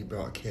that he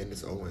brought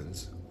Candace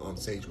Owens on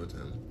stage with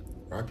him?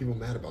 Why are people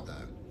mad about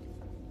that?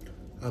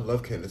 I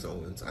love Candace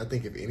Owens. I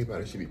think if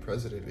anybody should be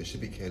president, it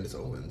should be Candace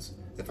Owens,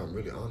 if I'm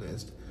really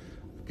honest.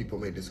 People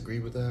may disagree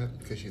with that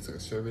because she's a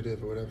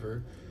conservative or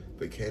whatever,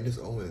 but Candace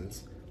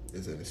Owens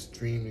is an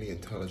extremely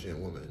intelligent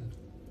woman.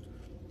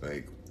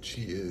 Like,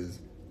 she is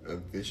a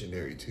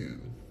visionary too.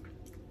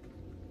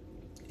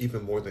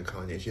 Even more than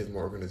Kanye, she has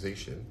more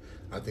organization.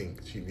 I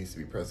think she needs to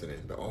be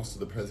president, but also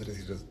the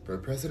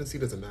presidency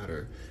doesn't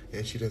matter,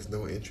 and she has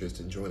no interest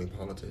in joining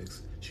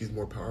politics. She's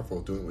more powerful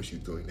doing what she's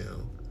doing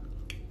now.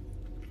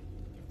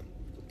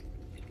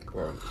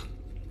 Well,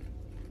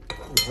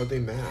 why are they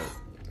mad?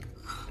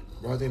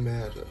 Why are they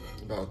mad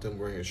about them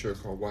wearing a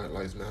shirt called White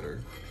Lives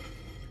Matter?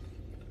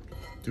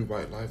 Do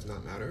white lives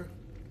not matter?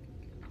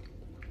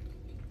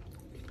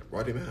 Why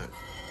are they mad?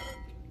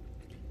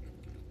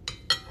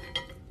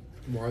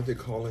 Why are they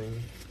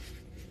calling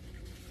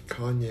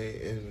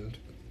Kanye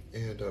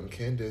and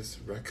Candace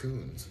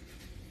raccoons?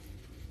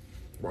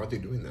 Why are they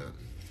doing that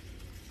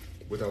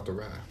without the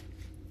wrath?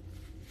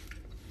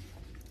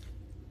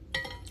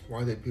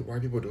 Why are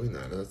people doing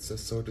that? That's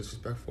just so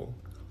disrespectful.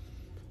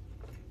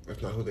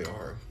 That's not who they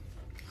are.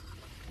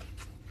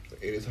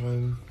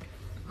 Anytime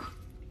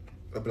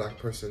a black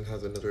person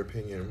has another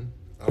opinion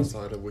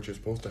outside of what you're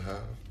supposed to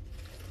have,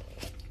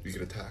 you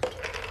get attacked.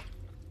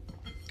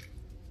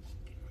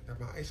 I got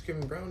my ice cream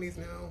and brownies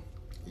now.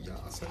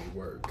 Y'all, Sunny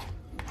work.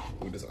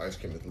 Ooh, this ice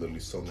cream is literally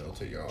so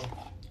melted, y'all.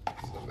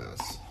 This is a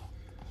mess.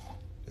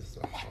 This is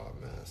a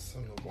hot mess. I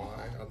don't know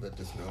why I let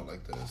this melt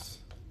like this.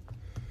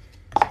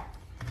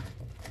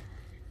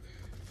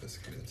 Let's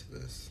get into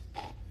this.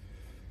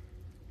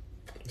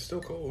 It's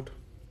still cold.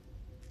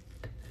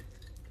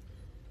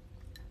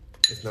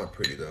 It's not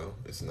pretty though.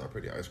 It's not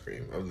pretty ice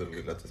cream. I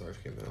literally let this ice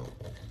cream melt.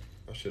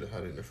 I should have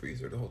had it in the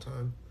freezer the whole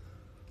time.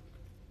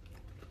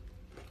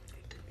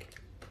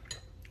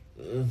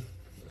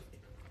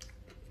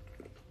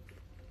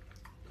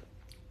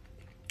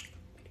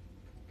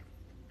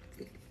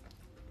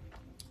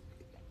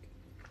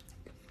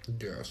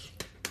 Yes.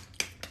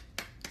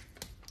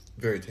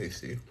 Very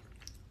tasty.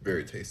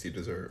 Very tasty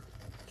dessert.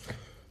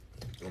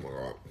 Oh my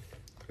god.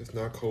 It's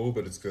not cold,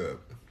 but it's good.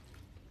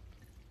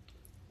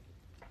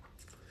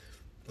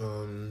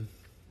 I'm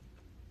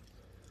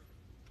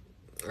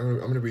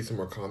gonna read some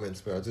more comments,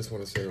 but I just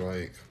want to say,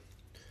 like,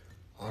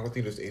 I don't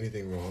think there's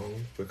anything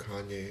wrong with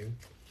Kanye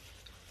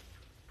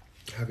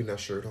having that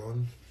shirt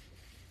on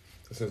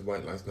that says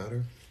White Lives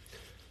Matter.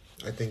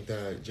 I think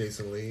that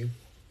Jason Lee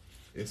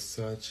is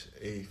such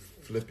a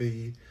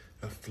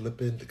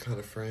flippant kind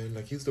of friend.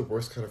 Like, he's the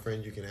worst kind of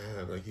friend you can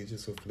have. Like, he's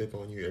just so flip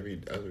on you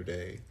every other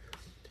day.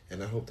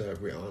 And I hope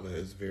that Rihanna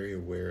is very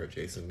aware of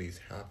Jason Lee's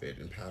habit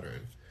and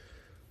pattern.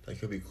 Like,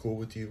 he'll be cool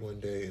with you one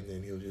day, and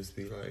then he'll just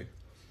be like,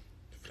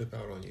 flip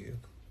out on you.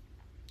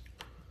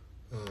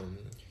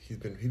 He's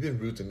been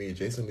rude to me.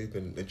 Jason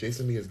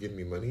Lee has given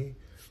me money,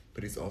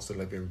 but he's also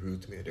like been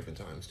rude to me at different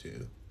times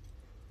too.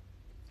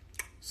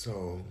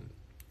 So,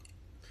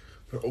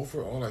 but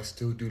overall, I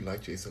still do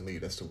like Jason Lee.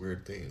 That's the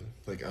weird thing.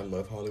 Like, I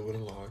love Hollywood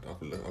Unlocked.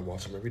 I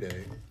watch him every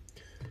day.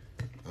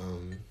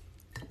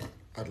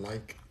 I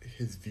like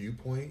his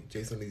viewpoint,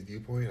 Jason Lee's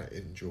viewpoint. I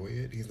enjoy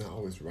it. He's not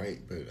always right,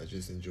 but I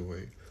just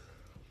enjoy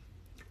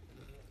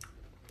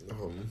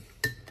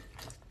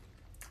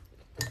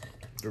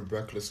the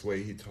reckless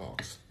way he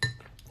talks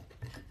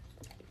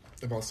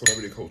about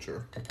celebrity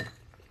culture.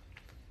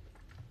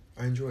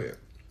 I enjoy it.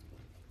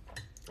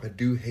 I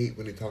do hate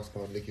when he talks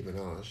about Nicki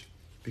Minaj,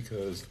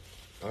 because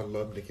I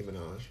love Nicki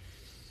Minaj,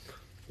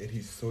 and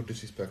he's so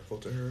disrespectful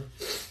to her.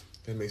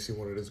 That makes me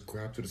want to just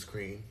grab to the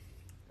screen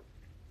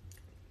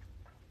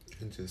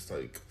and just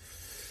like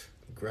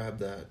grab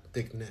that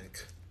thick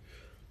neck,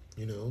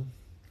 you know?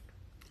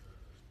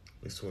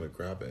 I just want to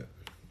grab it.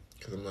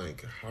 Because I'm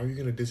like, how are you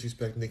going to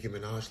disrespect Nicki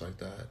Minaj like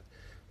that?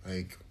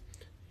 Like,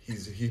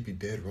 he'd be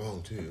dead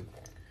wrong, too.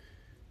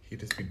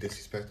 He'd just be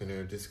disrespecting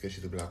her just because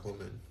she's a black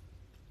woman.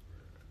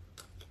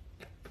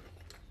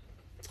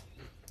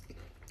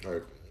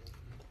 Like,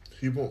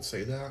 he won't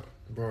say that,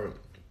 but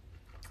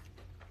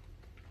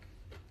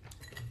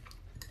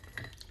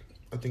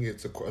I think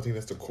that's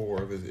the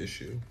core of his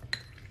issue.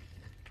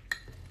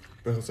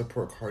 But he'll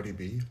support Cardi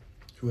B,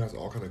 who has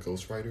all kind of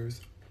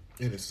ghostwriters,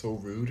 and is so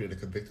rude, and a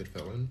convicted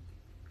felon.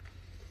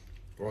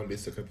 Or at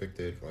least a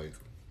convicted, like,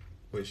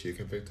 what is she, a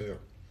convicted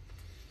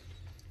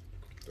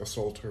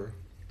assaulter?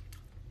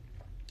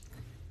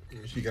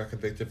 She got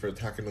convicted for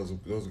attacking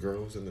those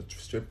girls in the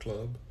strip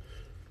club.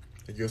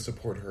 And you'll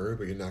support her,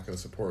 but you're not gonna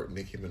support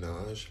Nicki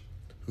Minaj,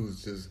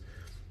 who's just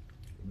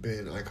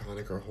been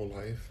iconic her whole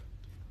life.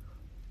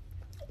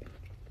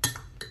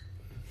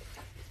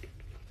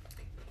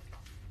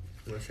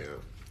 I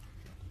can't.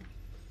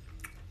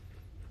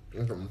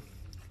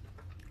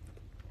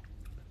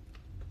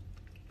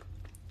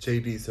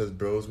 JD says,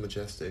 "Bro's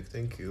majestic."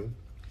 Thank you.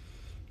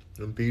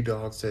 And B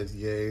Dog says,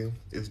 "Yay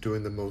is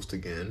doing the most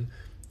again."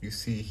 You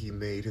see, he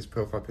made his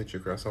profile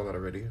picture. I saw that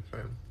already.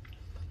 Fine.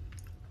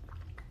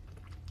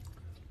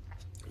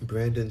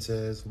 Brandon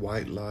says,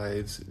 "White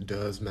lives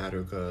does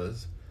matter,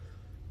 cuz."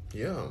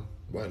 Yeah,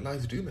 white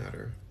lives do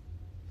matter.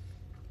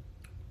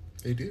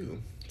 They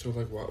do. So,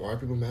 like, why are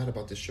people mad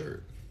about this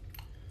shirt?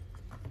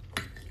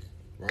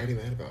 Why are they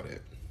mad about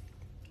it?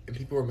 And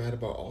people are mad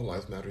about all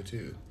lives matter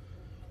too.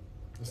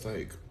 It's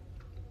like,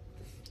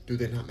 do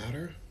they not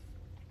matter?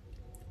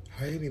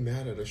 How you be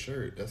mad at a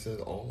shirt that says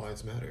all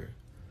lives matter?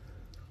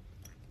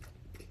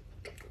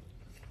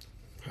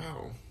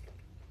 How?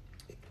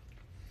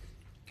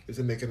 Is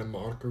it making a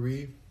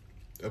mockery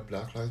of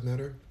Black Lives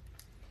Matter?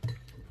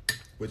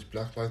 Which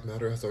Black Lives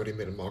Matter has already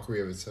made a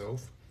mockery of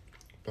itself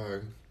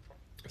by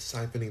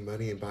siphoning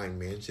money and buying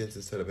mansions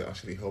instead of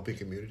actually helping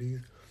communities,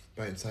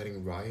 by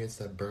inciting riots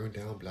that burn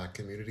down black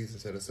communities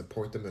instead of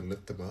support them and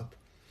lift them up.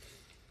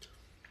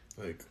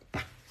 Like,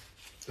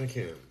 I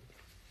can't.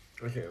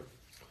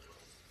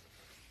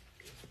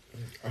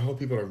 I hope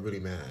people are really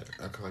mad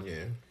at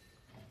Kanye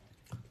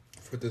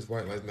for this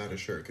White Lives Matter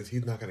shirt, because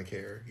he's not going to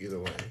care either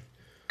way.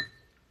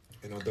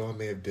 And although I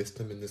may have dissed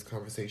him in this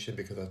conversation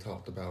because I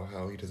talked about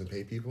how he doesn't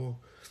pay people,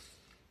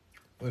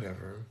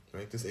 whatever.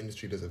 Right? This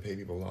industry doesn't pay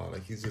people a lot.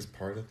 Like, he's just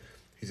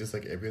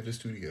like every other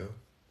studio.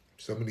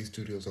 Some of these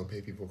studios don't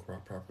pay people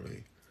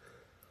properly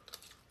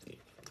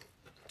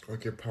or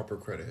give proper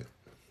credit.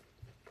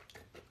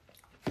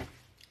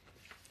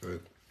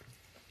 But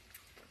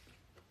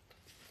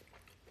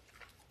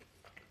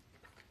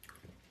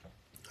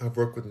I've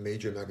worked with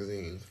major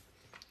magazines,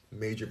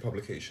 major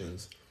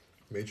publications,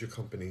 major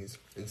companies,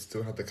 and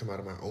still have to come out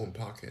of my own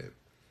pocket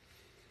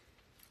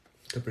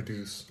to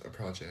produce a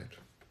project,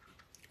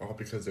 all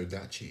because they're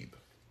that cheap.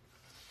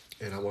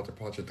 And I want the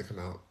project to come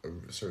out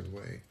a certain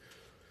way.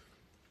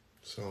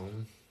 So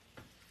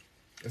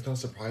it's not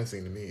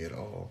surprising to me at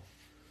all.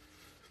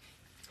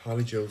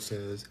 Holly Joe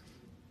says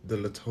the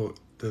Latoyan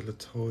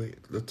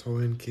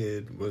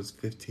kid was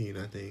 15,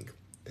 I think.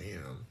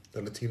 Damn.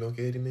 The Latino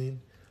kid, you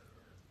mean?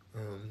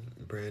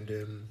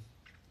 Brandon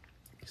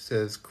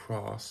says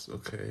cross.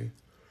 Okay.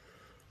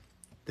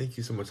 Thank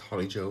you so much,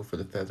 Holly Joe, for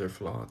the feather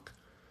flock.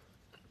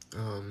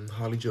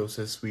 Holly Joe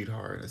says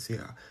sweetheart. I see.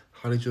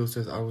 Holly Joe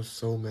says, "I was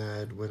so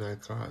mad when I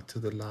got to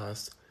the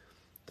last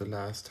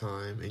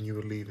time and you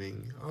were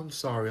leaving." I'm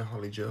sorry,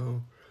 Holly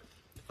Joe.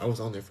 I was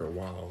on there for a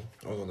while.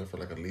 I was on there for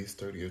like at least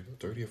 30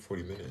 or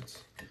 40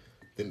 minutes.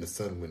 Then the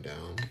sun went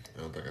down.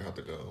 I was like, I have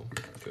to go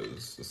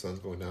because the sun's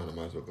going down. I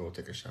might as well go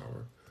take a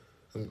shower.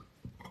 I'm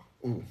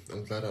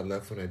glad I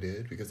left when I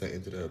did, because I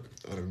ended up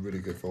on a really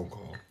good phone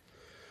call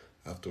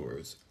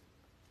afterwards.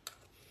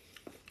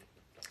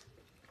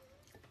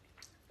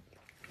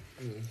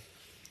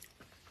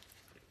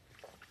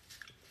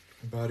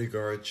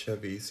 Bodyguard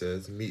Chevy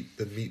says,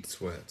 meat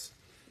sweats."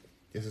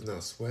 This is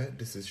not sweat,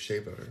 this is shea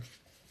butter.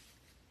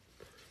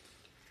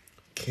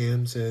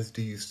 Cam says,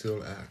 "Do you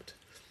still act?"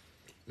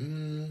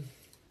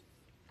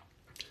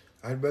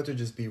 I'd rather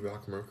just be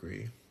Rock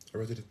Mercury. I'd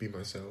rather just be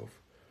myself.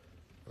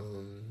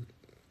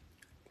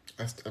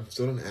 I'm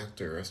still an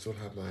actor. I still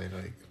have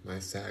my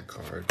SAG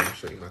card. I'll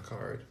show you my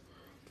card.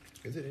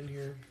 Is it in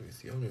here? Let me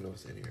see. I don't even know if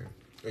it's in here.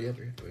 Oh, yeah,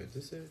 wait, is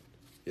this it?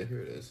 Yeah,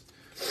 here it is.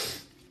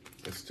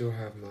 I still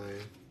have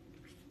my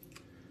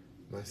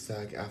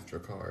SAG after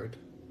card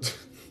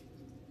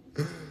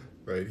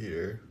right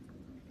here.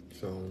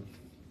 So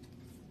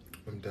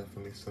I'm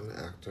definitely still an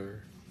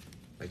actor,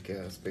 I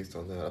guess, based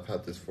on that. I've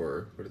had this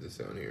for, what does it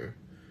say on here?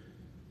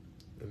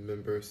 A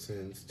member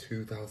since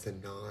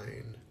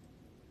 2009.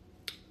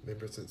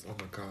 Member since, oh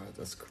my god,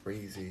 that's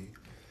crazy.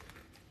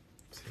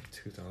 Since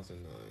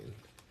 2009.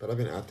 But I've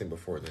been acting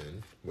before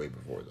then. Way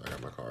before I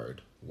got my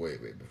card. Way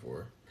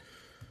before.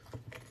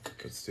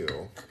 But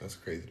still, that's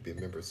crazy to be a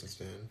member since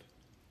then.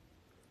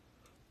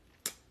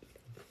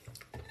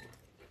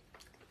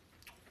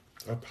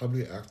 I'm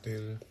probably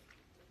acting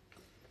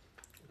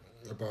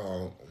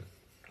about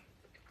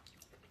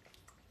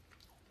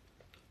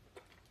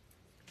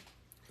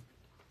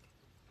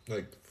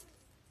like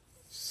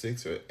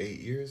 6 or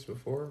 8 years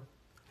before.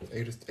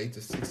 6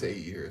 to 8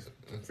 years.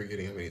 I'm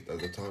forgetting how many,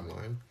 the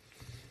timeline.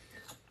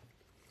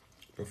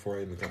 Before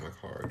I even got my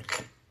card.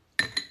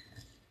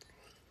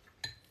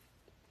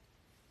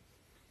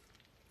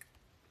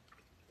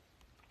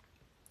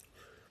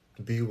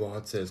 B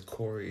Wad says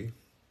Corey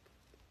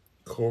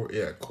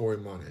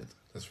Moneth.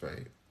 That's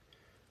right.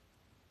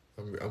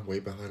 I'm way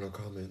behind on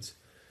comments.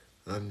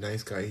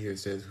 Nice guy here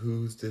says,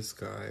 "Who's this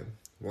guy?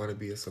 Want to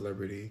be a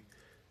celebrity?"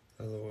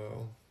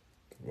 LOL.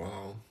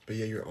 Wow. But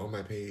yeah, you're on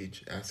my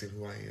page asking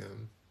who I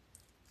am.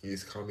 You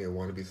just call me a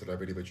wannabe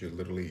celebrity, but you're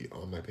literally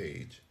on my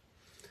page.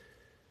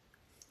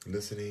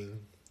 Listening,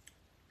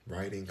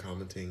 writing,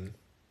 commenting,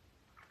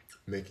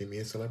 making me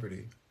a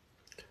celebrity.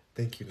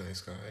 Thank you,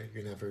 nice guy.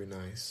 You're not very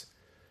nice.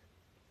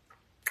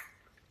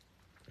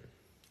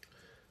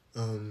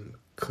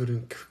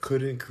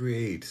 Couldn't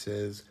create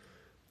says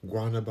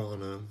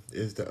guanabana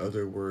is the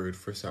other word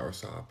for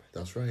soursop.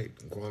 That's right,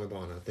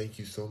 guanabana. Thank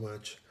you so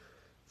much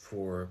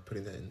for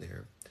putting that in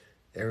there.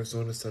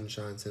 Arizona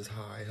Sunshine says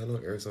hi. Hello,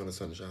 Arizona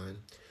Sunshine.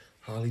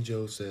 Holly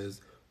Joe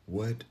says,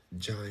 what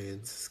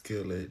Giants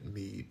skillet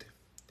meat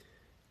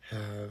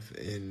have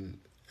in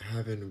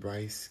having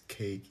rice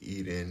cake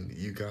eaten?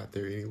 You got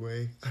there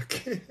anyway? I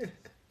can't.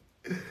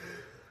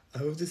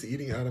 I was just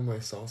eating out of my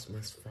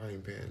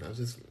frying pan.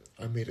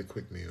 I made a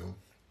quick meal.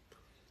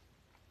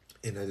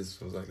 And I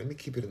just was like, let me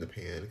keep it in the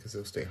pan because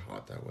it'll stay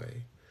hot that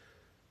way.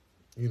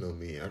 You know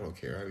me, I don't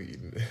care. I'll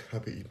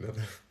be eating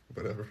other,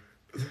 whatever.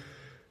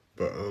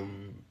 But,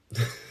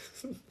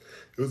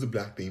 it was a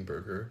black bean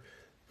burger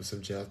with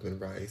some jasmine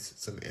rice,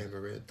 some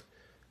amaranth,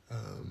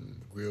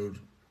 grilled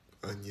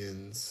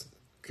onions,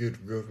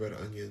 grilled red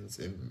onions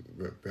and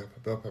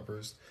bell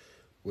peppers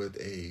with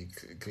a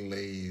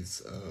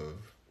glaze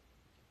of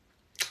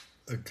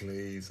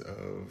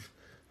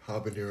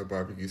habanero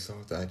barbecue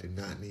sauce that I did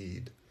not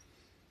need.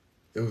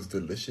 It was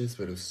delicious,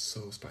 but it was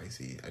so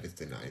spicy. I just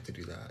did not need to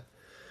do that.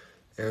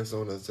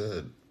 Arizona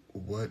said,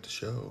 what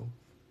show?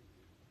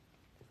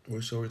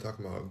 What show are we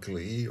talking about?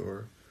 Glee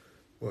or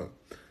what?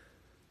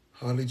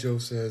 Holly Joe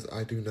says,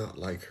 I do not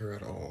like her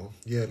at all.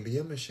 Yeah,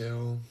 Lea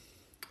Michele,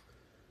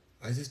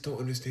 I just don't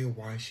understand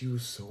why she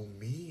was so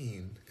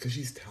mean. Because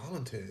she's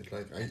talented.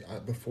 Like, I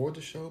before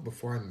the show,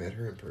 before I met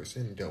her in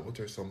person and dealt with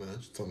her so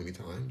many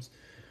times,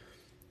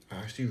 I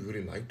actually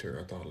really liked her.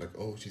 I thought, like,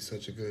 oh, she's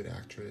such a good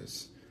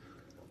actress.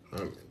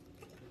 I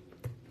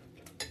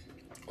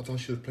thought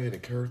she was playing a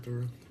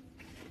character.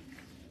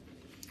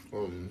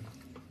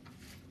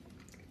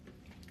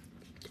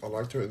 I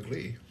liked her in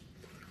Glee.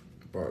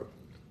 But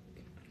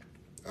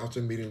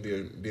after meeting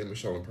Lea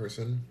Michele in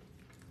person,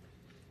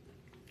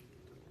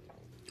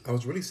 I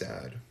was really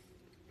sad.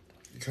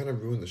 It kind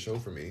of ruined the show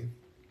for me.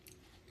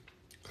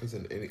 Because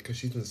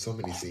she's in so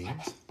many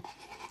scenes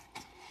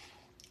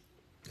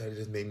that it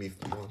just made me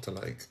want to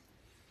like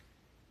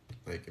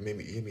it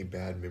gave me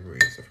bad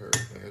memories of her.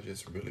 Like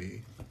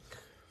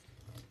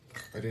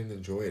I didn't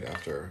enjoy it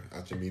after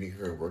meeting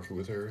her and working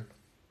with her.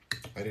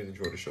 I didn't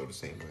enjoy the show the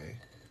same way.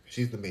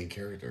 She's the main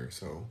character,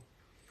 so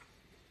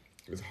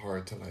it was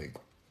hard to like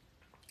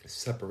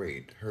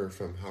separate her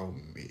from how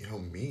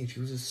mean she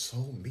was. Just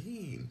so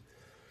mean.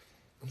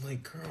 I'm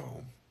like,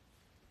 girl,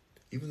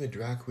 even the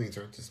drag queens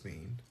aren't this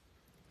mean.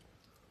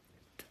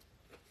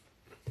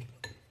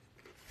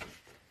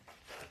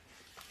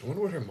 I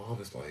wonder what her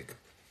mom is like.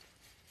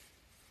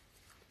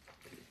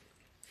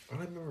 I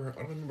don't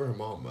remember her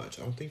mom much.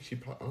 I don't know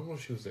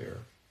if she was there.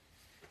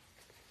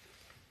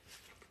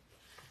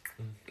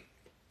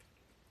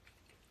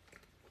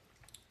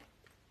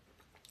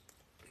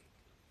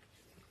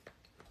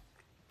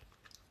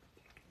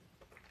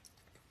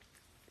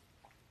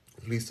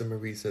 Lisa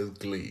Marie says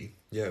Glee.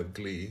 Yeah,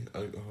 Glee.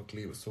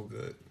 Glee was so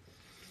good.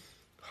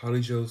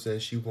 Holly Joe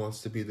says she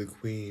wants to be the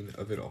queen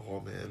of it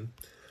all, man.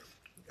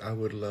 I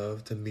would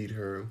love to meet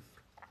her.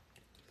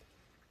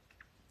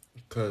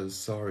 Cause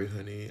sorry,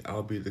 honey,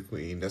 I'll be the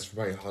queen. That's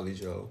right, Holly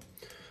Joe.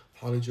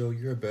 Holly Joe,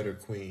 you're a better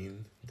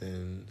queen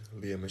than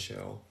Lea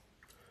Michele.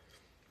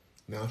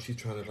 Now she's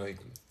trying to like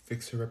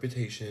fix her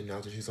reputation. Now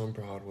that she's on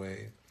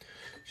Broadway,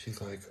 she's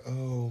like,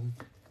 oh,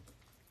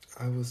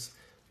 I'm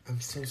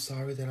so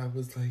sorry that I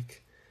was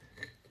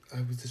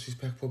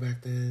disrespectful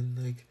back then.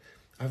 Like,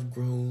 I've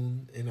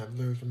grown and I've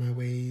learned from my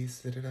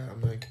ways.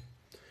 I'm like,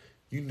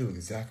 you knew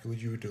exactly what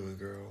you were doing,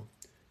 girl.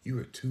 You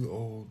were too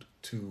old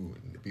to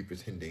be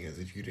pretending as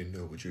if you didn't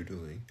know what you're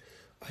doing.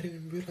 I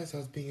didn't realize I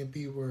was being a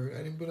B word.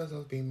 I didn't realize I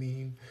was being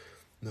mean.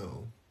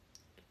 No.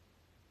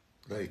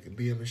 Like,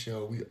 Lea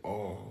Michele, we were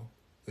all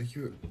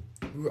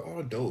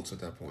adults at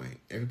that point.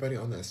 Everybody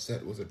on that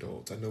set was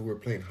adults. I know we were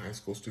playing high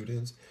school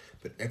students,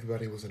 but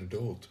everybody was an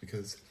adult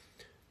because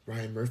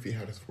Ryan Murphy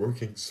had us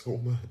working so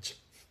much.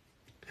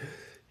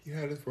 He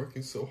had us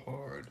working so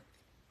hard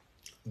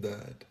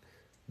that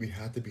we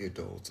had to be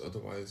adults,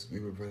 otherwise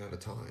we would run out of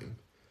time.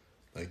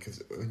 Like,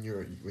 because when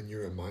you're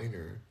a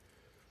minor,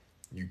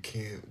 you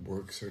can't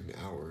work certain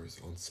hours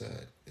on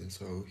set, and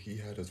so he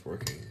had us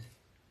working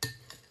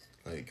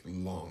like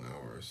long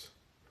hours.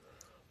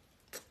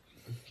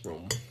 I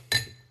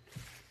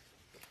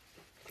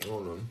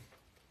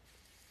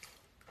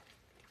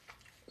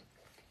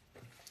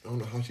don't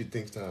know how she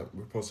thinks that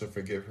we're supposed to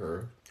forgive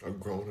her, a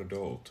grown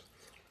adult,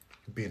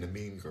 being a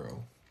mean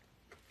girl.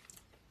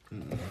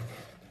 No,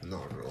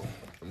 girl.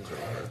 I'm good with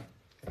her.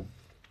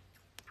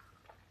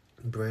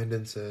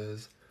 Brandon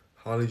says,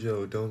 Holly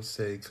Joe, don't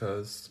say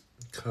cuz,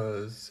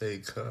 say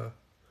cuh.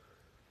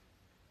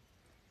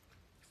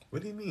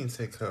 What do you mean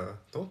say cuh?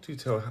 Don't you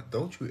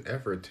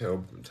ever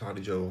tell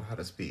Holly Joe how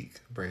to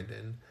speak,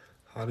 Brandon.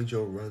 Holly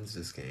Joe runs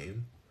this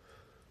game.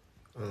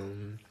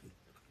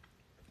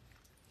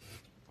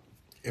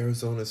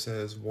 Arizona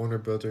says Warner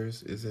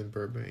Brothers is in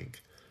Burbank.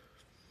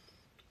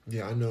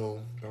 Yeah, I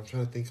know. I'm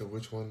trying to think of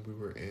which one we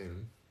were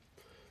in.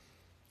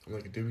 I'm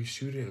like, did we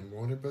shoot it in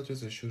Warner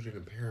Brothers or shoot it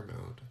in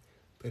Paramount?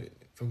 But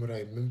from what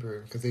I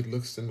remember, because they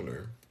look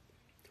similar,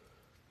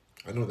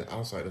 I know the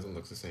outside doesn't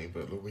look the same,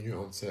 but when you're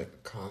on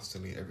set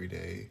constantly every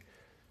day,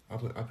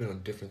 I've been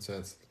on different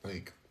sets.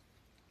 I've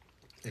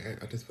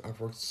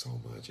worked so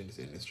much in this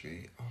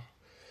industry. Oh,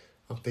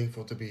 I'm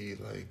thankful to be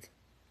like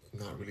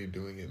not really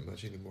doing it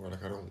much anymore.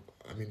 Like I don't.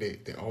 I mean,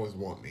 they always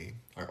want me.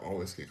 I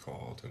always get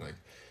called. They're like,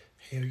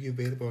 "Hey, are you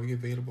available? Are you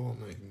available?"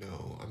 I'm like,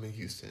 "No, I'm in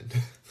Houston.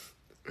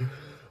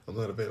 I'm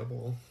not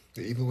available."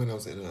 Even when I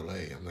was in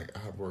LA, I'm like, I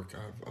have work.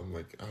 I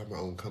have my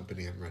own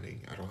company I'm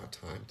running. I don't have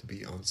time to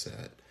be on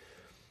set.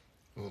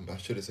 I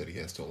should have said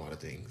yes to a lot of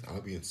things.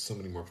 I'll be in so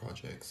many more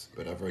projects,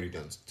 but I've already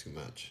done too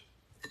much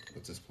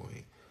at this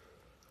point.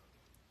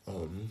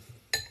 Um,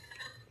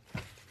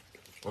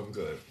 I'm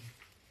good.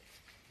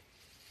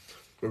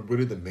 But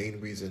really, the main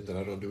reason that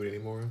I don't do it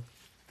anymore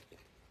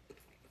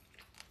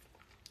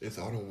is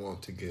I don't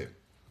want to get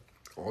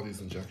all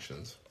these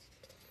injections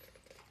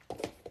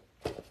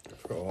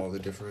for all the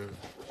different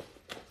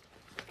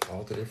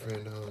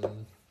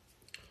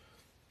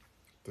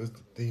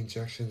the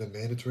injection, the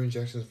mandatory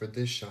injections for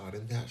this shot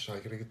and that shot. I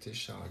gotta get this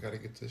shot. I gotta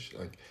get this.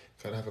 Like,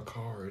 gotta have a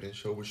card and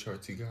show which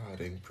shots you got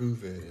and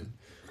prove it. And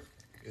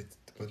it's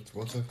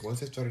once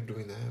I started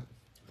doing that,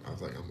 I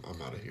was like,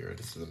 I'm out of here.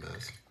 This is a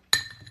mess.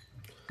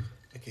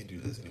 I can't do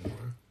this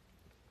anymore.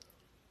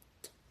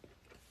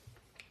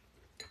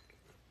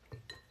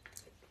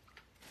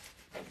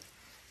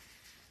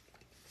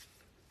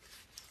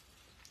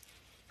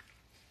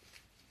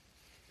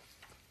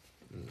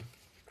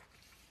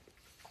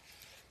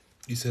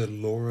 You said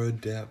Laura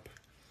Depp.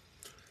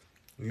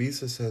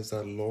 Lisa says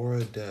that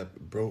Laura Depp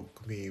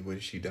broke me when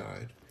she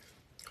died.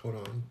 Hold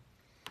on.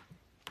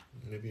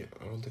 Maybe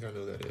I don't think I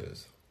know who that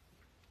is.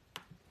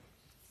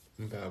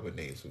 I'm bad with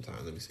names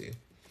sometimes. Let me see.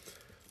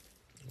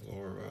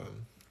 Laura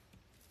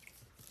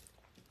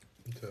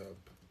Depp.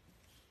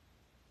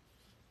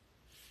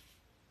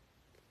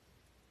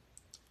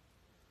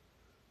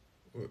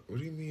 What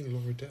do you mean,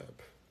 Laura Depp?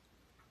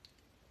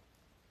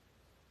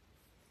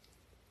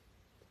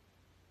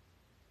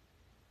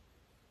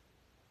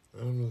 I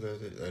don't know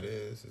that that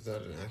is. Is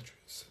that an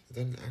actress? Is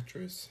that an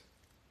actress?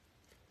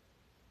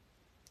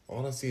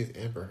 All I see is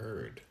Amber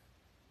Heard.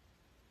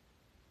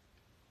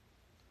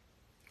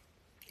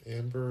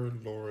 Amber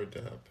Laura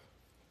Depp.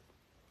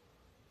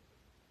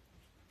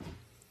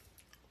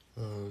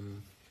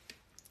 Um,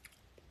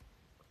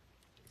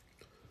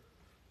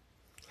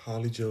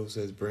 Holly Joe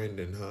says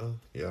Brandon, huh?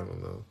 Yeah, I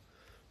don't know.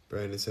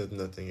 Brandon says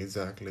nothing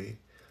exactly.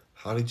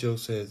 Holly Joe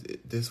says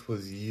this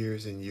was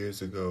years and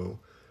years ago,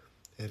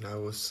 and I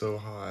was so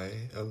high.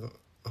 Oh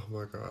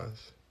my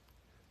gosh.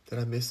 Did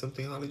I miss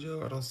something, Holly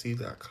Joe? I don't see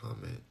that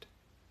comment.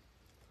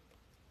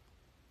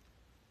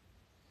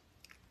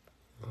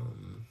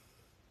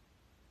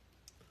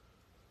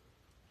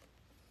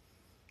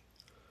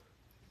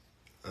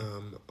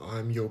 Um,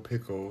 I'm Yo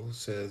Pickle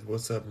says,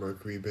 "What's up,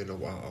 Mercury? Been a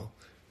while.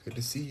 Good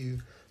to see you.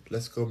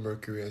 Let's go,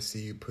 Mercury. I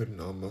see you putting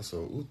on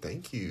muscle. Ooh,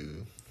 thank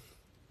you.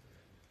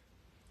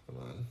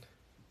 Hold on.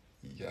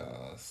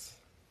 Yes.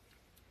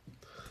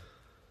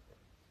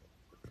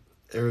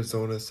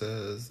 Arizona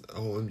says,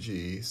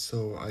 OMG.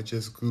 So I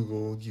just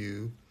Googled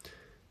you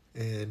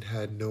and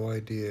had no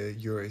idea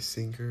you're a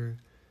singer.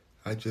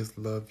 I just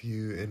love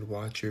you and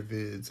watch your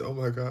vids. Oh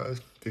my gosh,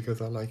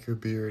 because I like your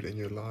beard and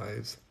your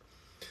lives.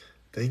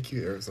 Thank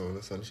you,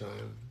 Arizona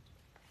Sunshine.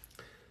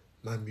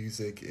 My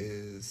music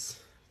is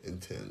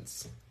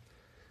intense.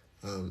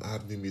 I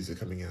have new music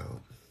coming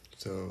out.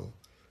 So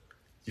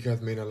you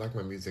guys may not like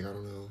my music. I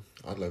don't know.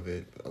 I love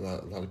it. A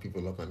lot of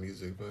people love my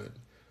music, but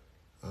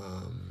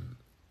um,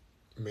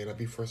 it may not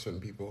be for certain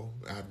people.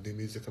 I have new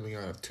music coming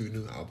out. I have 2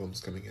 new albums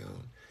coming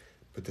out.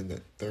 But then the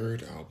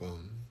third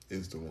album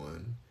is the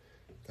one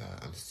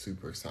that I'm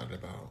super excited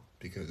about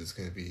because it's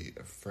going to be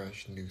a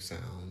fresh new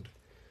sound.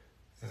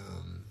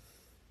 Um,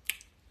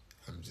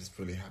 I'm just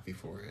really happy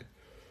for it.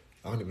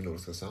 I don't even know what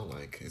it's gonna sound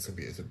like. It's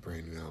a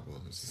brand new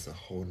album. It's just a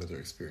whole nother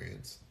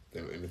experience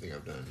than anything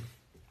I've done.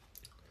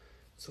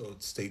 So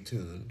stay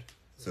tuned.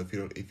 So if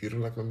you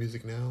don't like my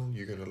music now,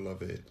 you're gonna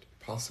love it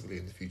possibly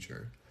in the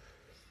future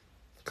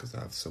because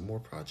I have some more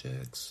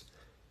projects.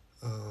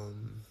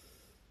 Um,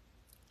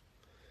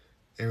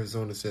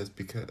 Arizona says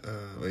because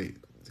wait,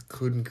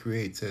 couldn't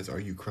create says, are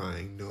you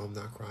crying? No, I'm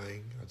not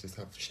crying. I just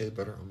have shea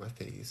butter on my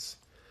face.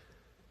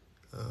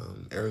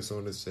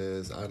 Arizona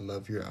says, I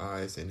love your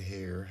eyes and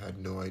hair. Had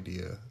no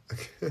idea.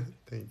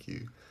 Thank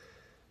you.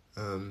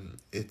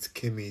 It's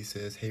Kimmy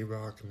says, hey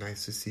Rock,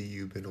 nice to see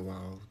you. Been a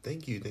while.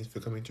 Thank you. Thanks for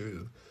coming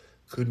through.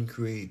 Couldn't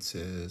create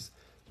says,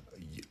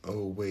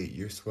 oh wait,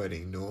 you're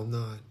sweating. No, I'm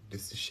not.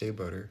 This is shea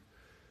butter.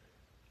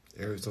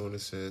 Arizona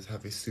says,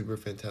 have a super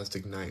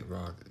fantastic night,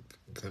 Rock.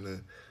 Gonna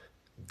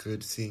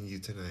good seeing you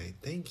tonight.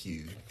 Thank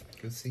you.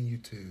 Good seeing you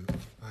too.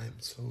 I am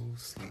so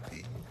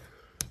sleepy.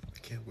 I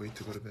can't wait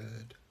to go to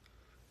bed.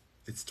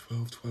 It's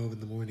 12:12 in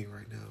the morning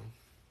right now.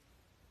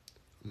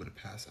 I'm gonna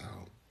pass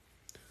out.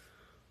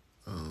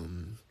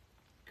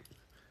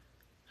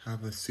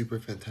 Have a super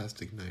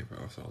fantastic night, bro.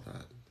 I saw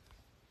that.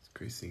 It's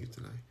great seeing you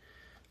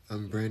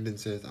tonight. Brandon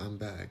says, I'm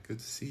back. Good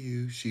to see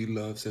you. She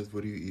Love says,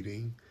 what are you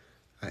eating?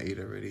 I ate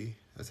already.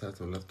 I just had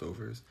some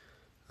leftovers.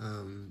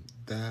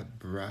 That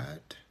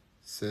Brat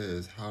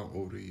says, how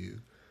old are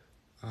you?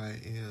 I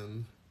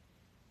am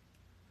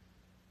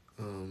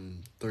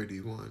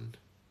 31.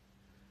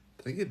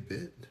 Did I get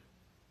bit?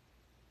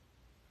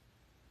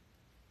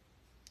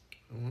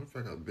 I wonder if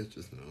I got bit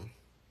just now.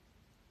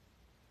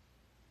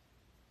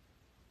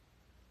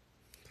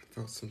 I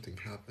felt something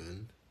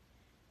happen.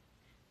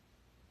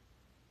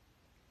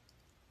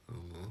 I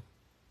don't know.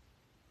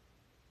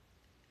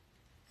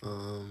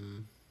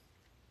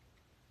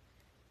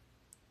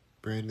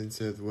 Brandon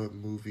says, what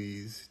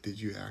movies did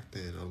you act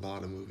in? A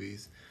lot of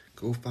movies.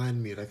 Go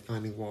find me, like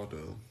Finding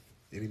Waldo.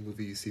 Any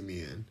movie you see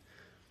me in.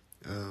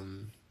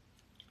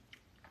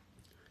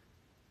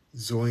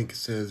 Zoink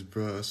says,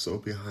 bruh, so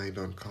behind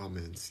on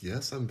comments.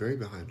 Yes, I'm very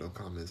behind on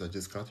comments. I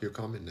just got your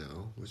comment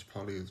now, which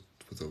probably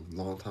was a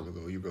long time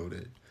ago. You wrote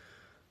it.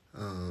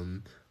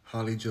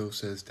 Holly Joe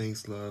says,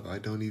 thanks, love. I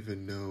don't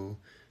even know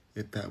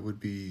if that would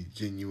be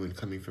genuine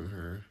coming from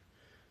her.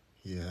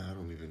 Yeah, I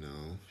don't even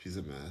know. She's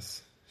a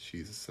mess.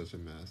 She's such a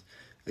mess.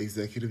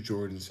 Executive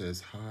Jordan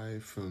says, hi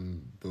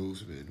from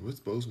Bozeman.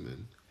 What's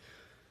Bozeman?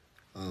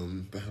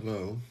 But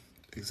hello,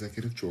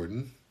 Executive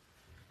Jordan.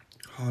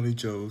 Holly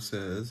Joe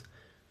says,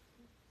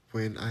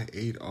 when I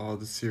ate all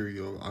the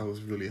cereal, I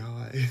was really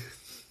high.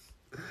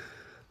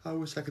 I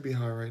wish I could be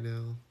high right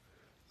now.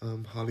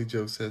 Holly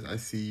Joe says, I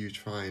see you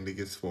trying to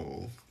get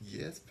swole.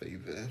 Yes, baby.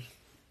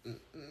 Yeah.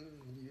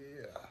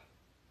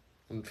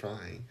 I'm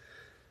trying.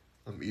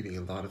 I'm eating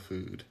a lot of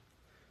food.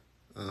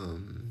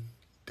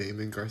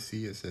 Damon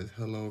Garcia says,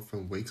 hello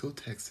from Waco,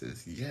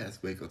 Texas. Yes,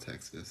 Waco,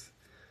 Texas.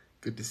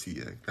 Good to see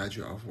you. Glad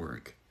you're off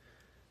work.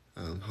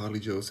 Holly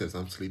Joe says,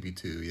 I'm sleepy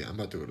too. Yeah, I'm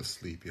about to go to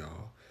sleep,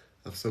 y'all.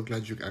 I'm so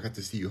glad I got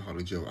to see you,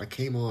 Holly Joe. I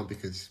came on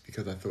because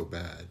I felt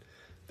bad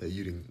that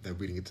we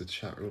didn't get to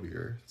chat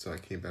earlier. So I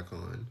came back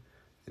on,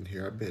 and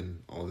here I've been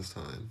all this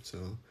time. So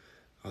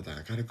I was like,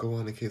 I gotta go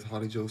on in case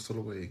Holly Joe's still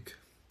awake,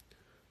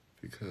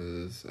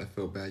 because I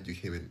felt bad you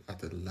came in at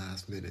the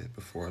last minute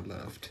before I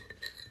left.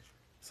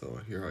 So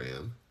here I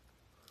am.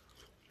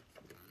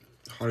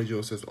 Holly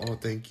Joe says, oh,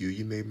 thank you.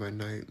 You made my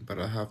night, but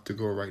I have to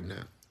go right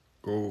now.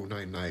 Go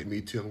night-night. Me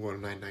too. I'm going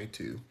to night-night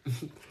too.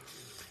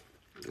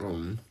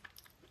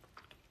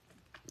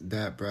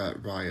 That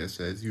Brat Raya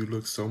says, you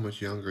look so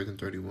much younger than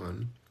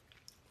 31.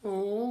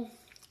 Oh,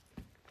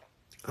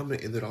 I'm going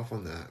to end it off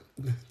on that.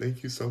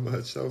 Thank you so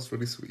much. That was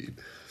really sweet.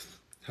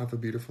 Have a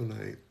beautiful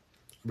night.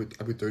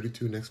 I'll be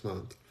 32 next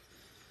month.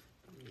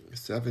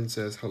 7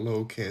 says,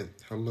 hello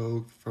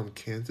from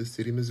Kansas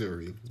City,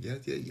 Missouri. Yeah.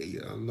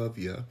 I love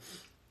ya.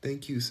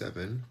 Thank you,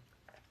 7.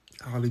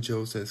 Holly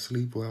Joe says,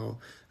 sleep well.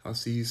 I'll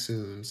see you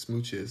soon.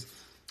 Smooches.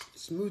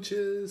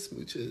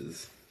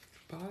 Smooches.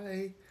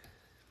 Bye.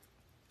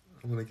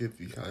 I'm going to give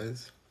you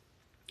guys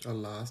a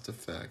last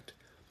effect.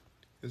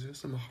 Is there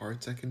some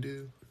hearts I can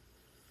do?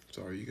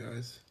 Sorry, you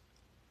guys.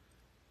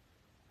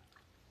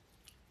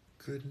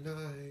 Good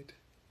night.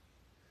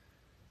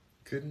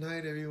 Good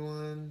night,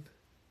 everyone.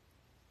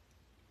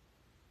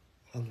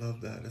 I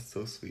love that. That's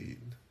so sweet.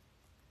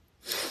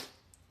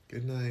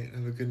 Good night.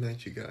 Have a good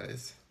night, you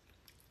guys.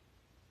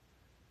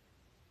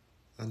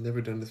 I've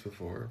never done this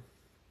before.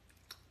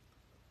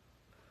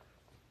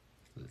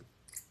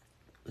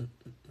 And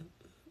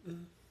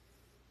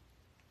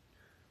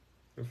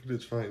for the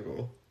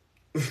triangle.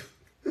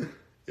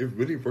 It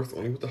really works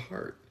only with the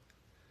heart.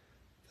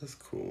 That's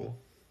cool.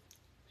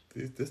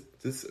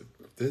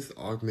 This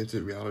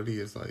augmented reality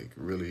is like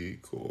really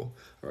cool.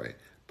 All right.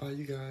 Bye,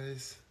 you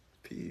guys.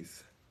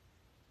 Peace.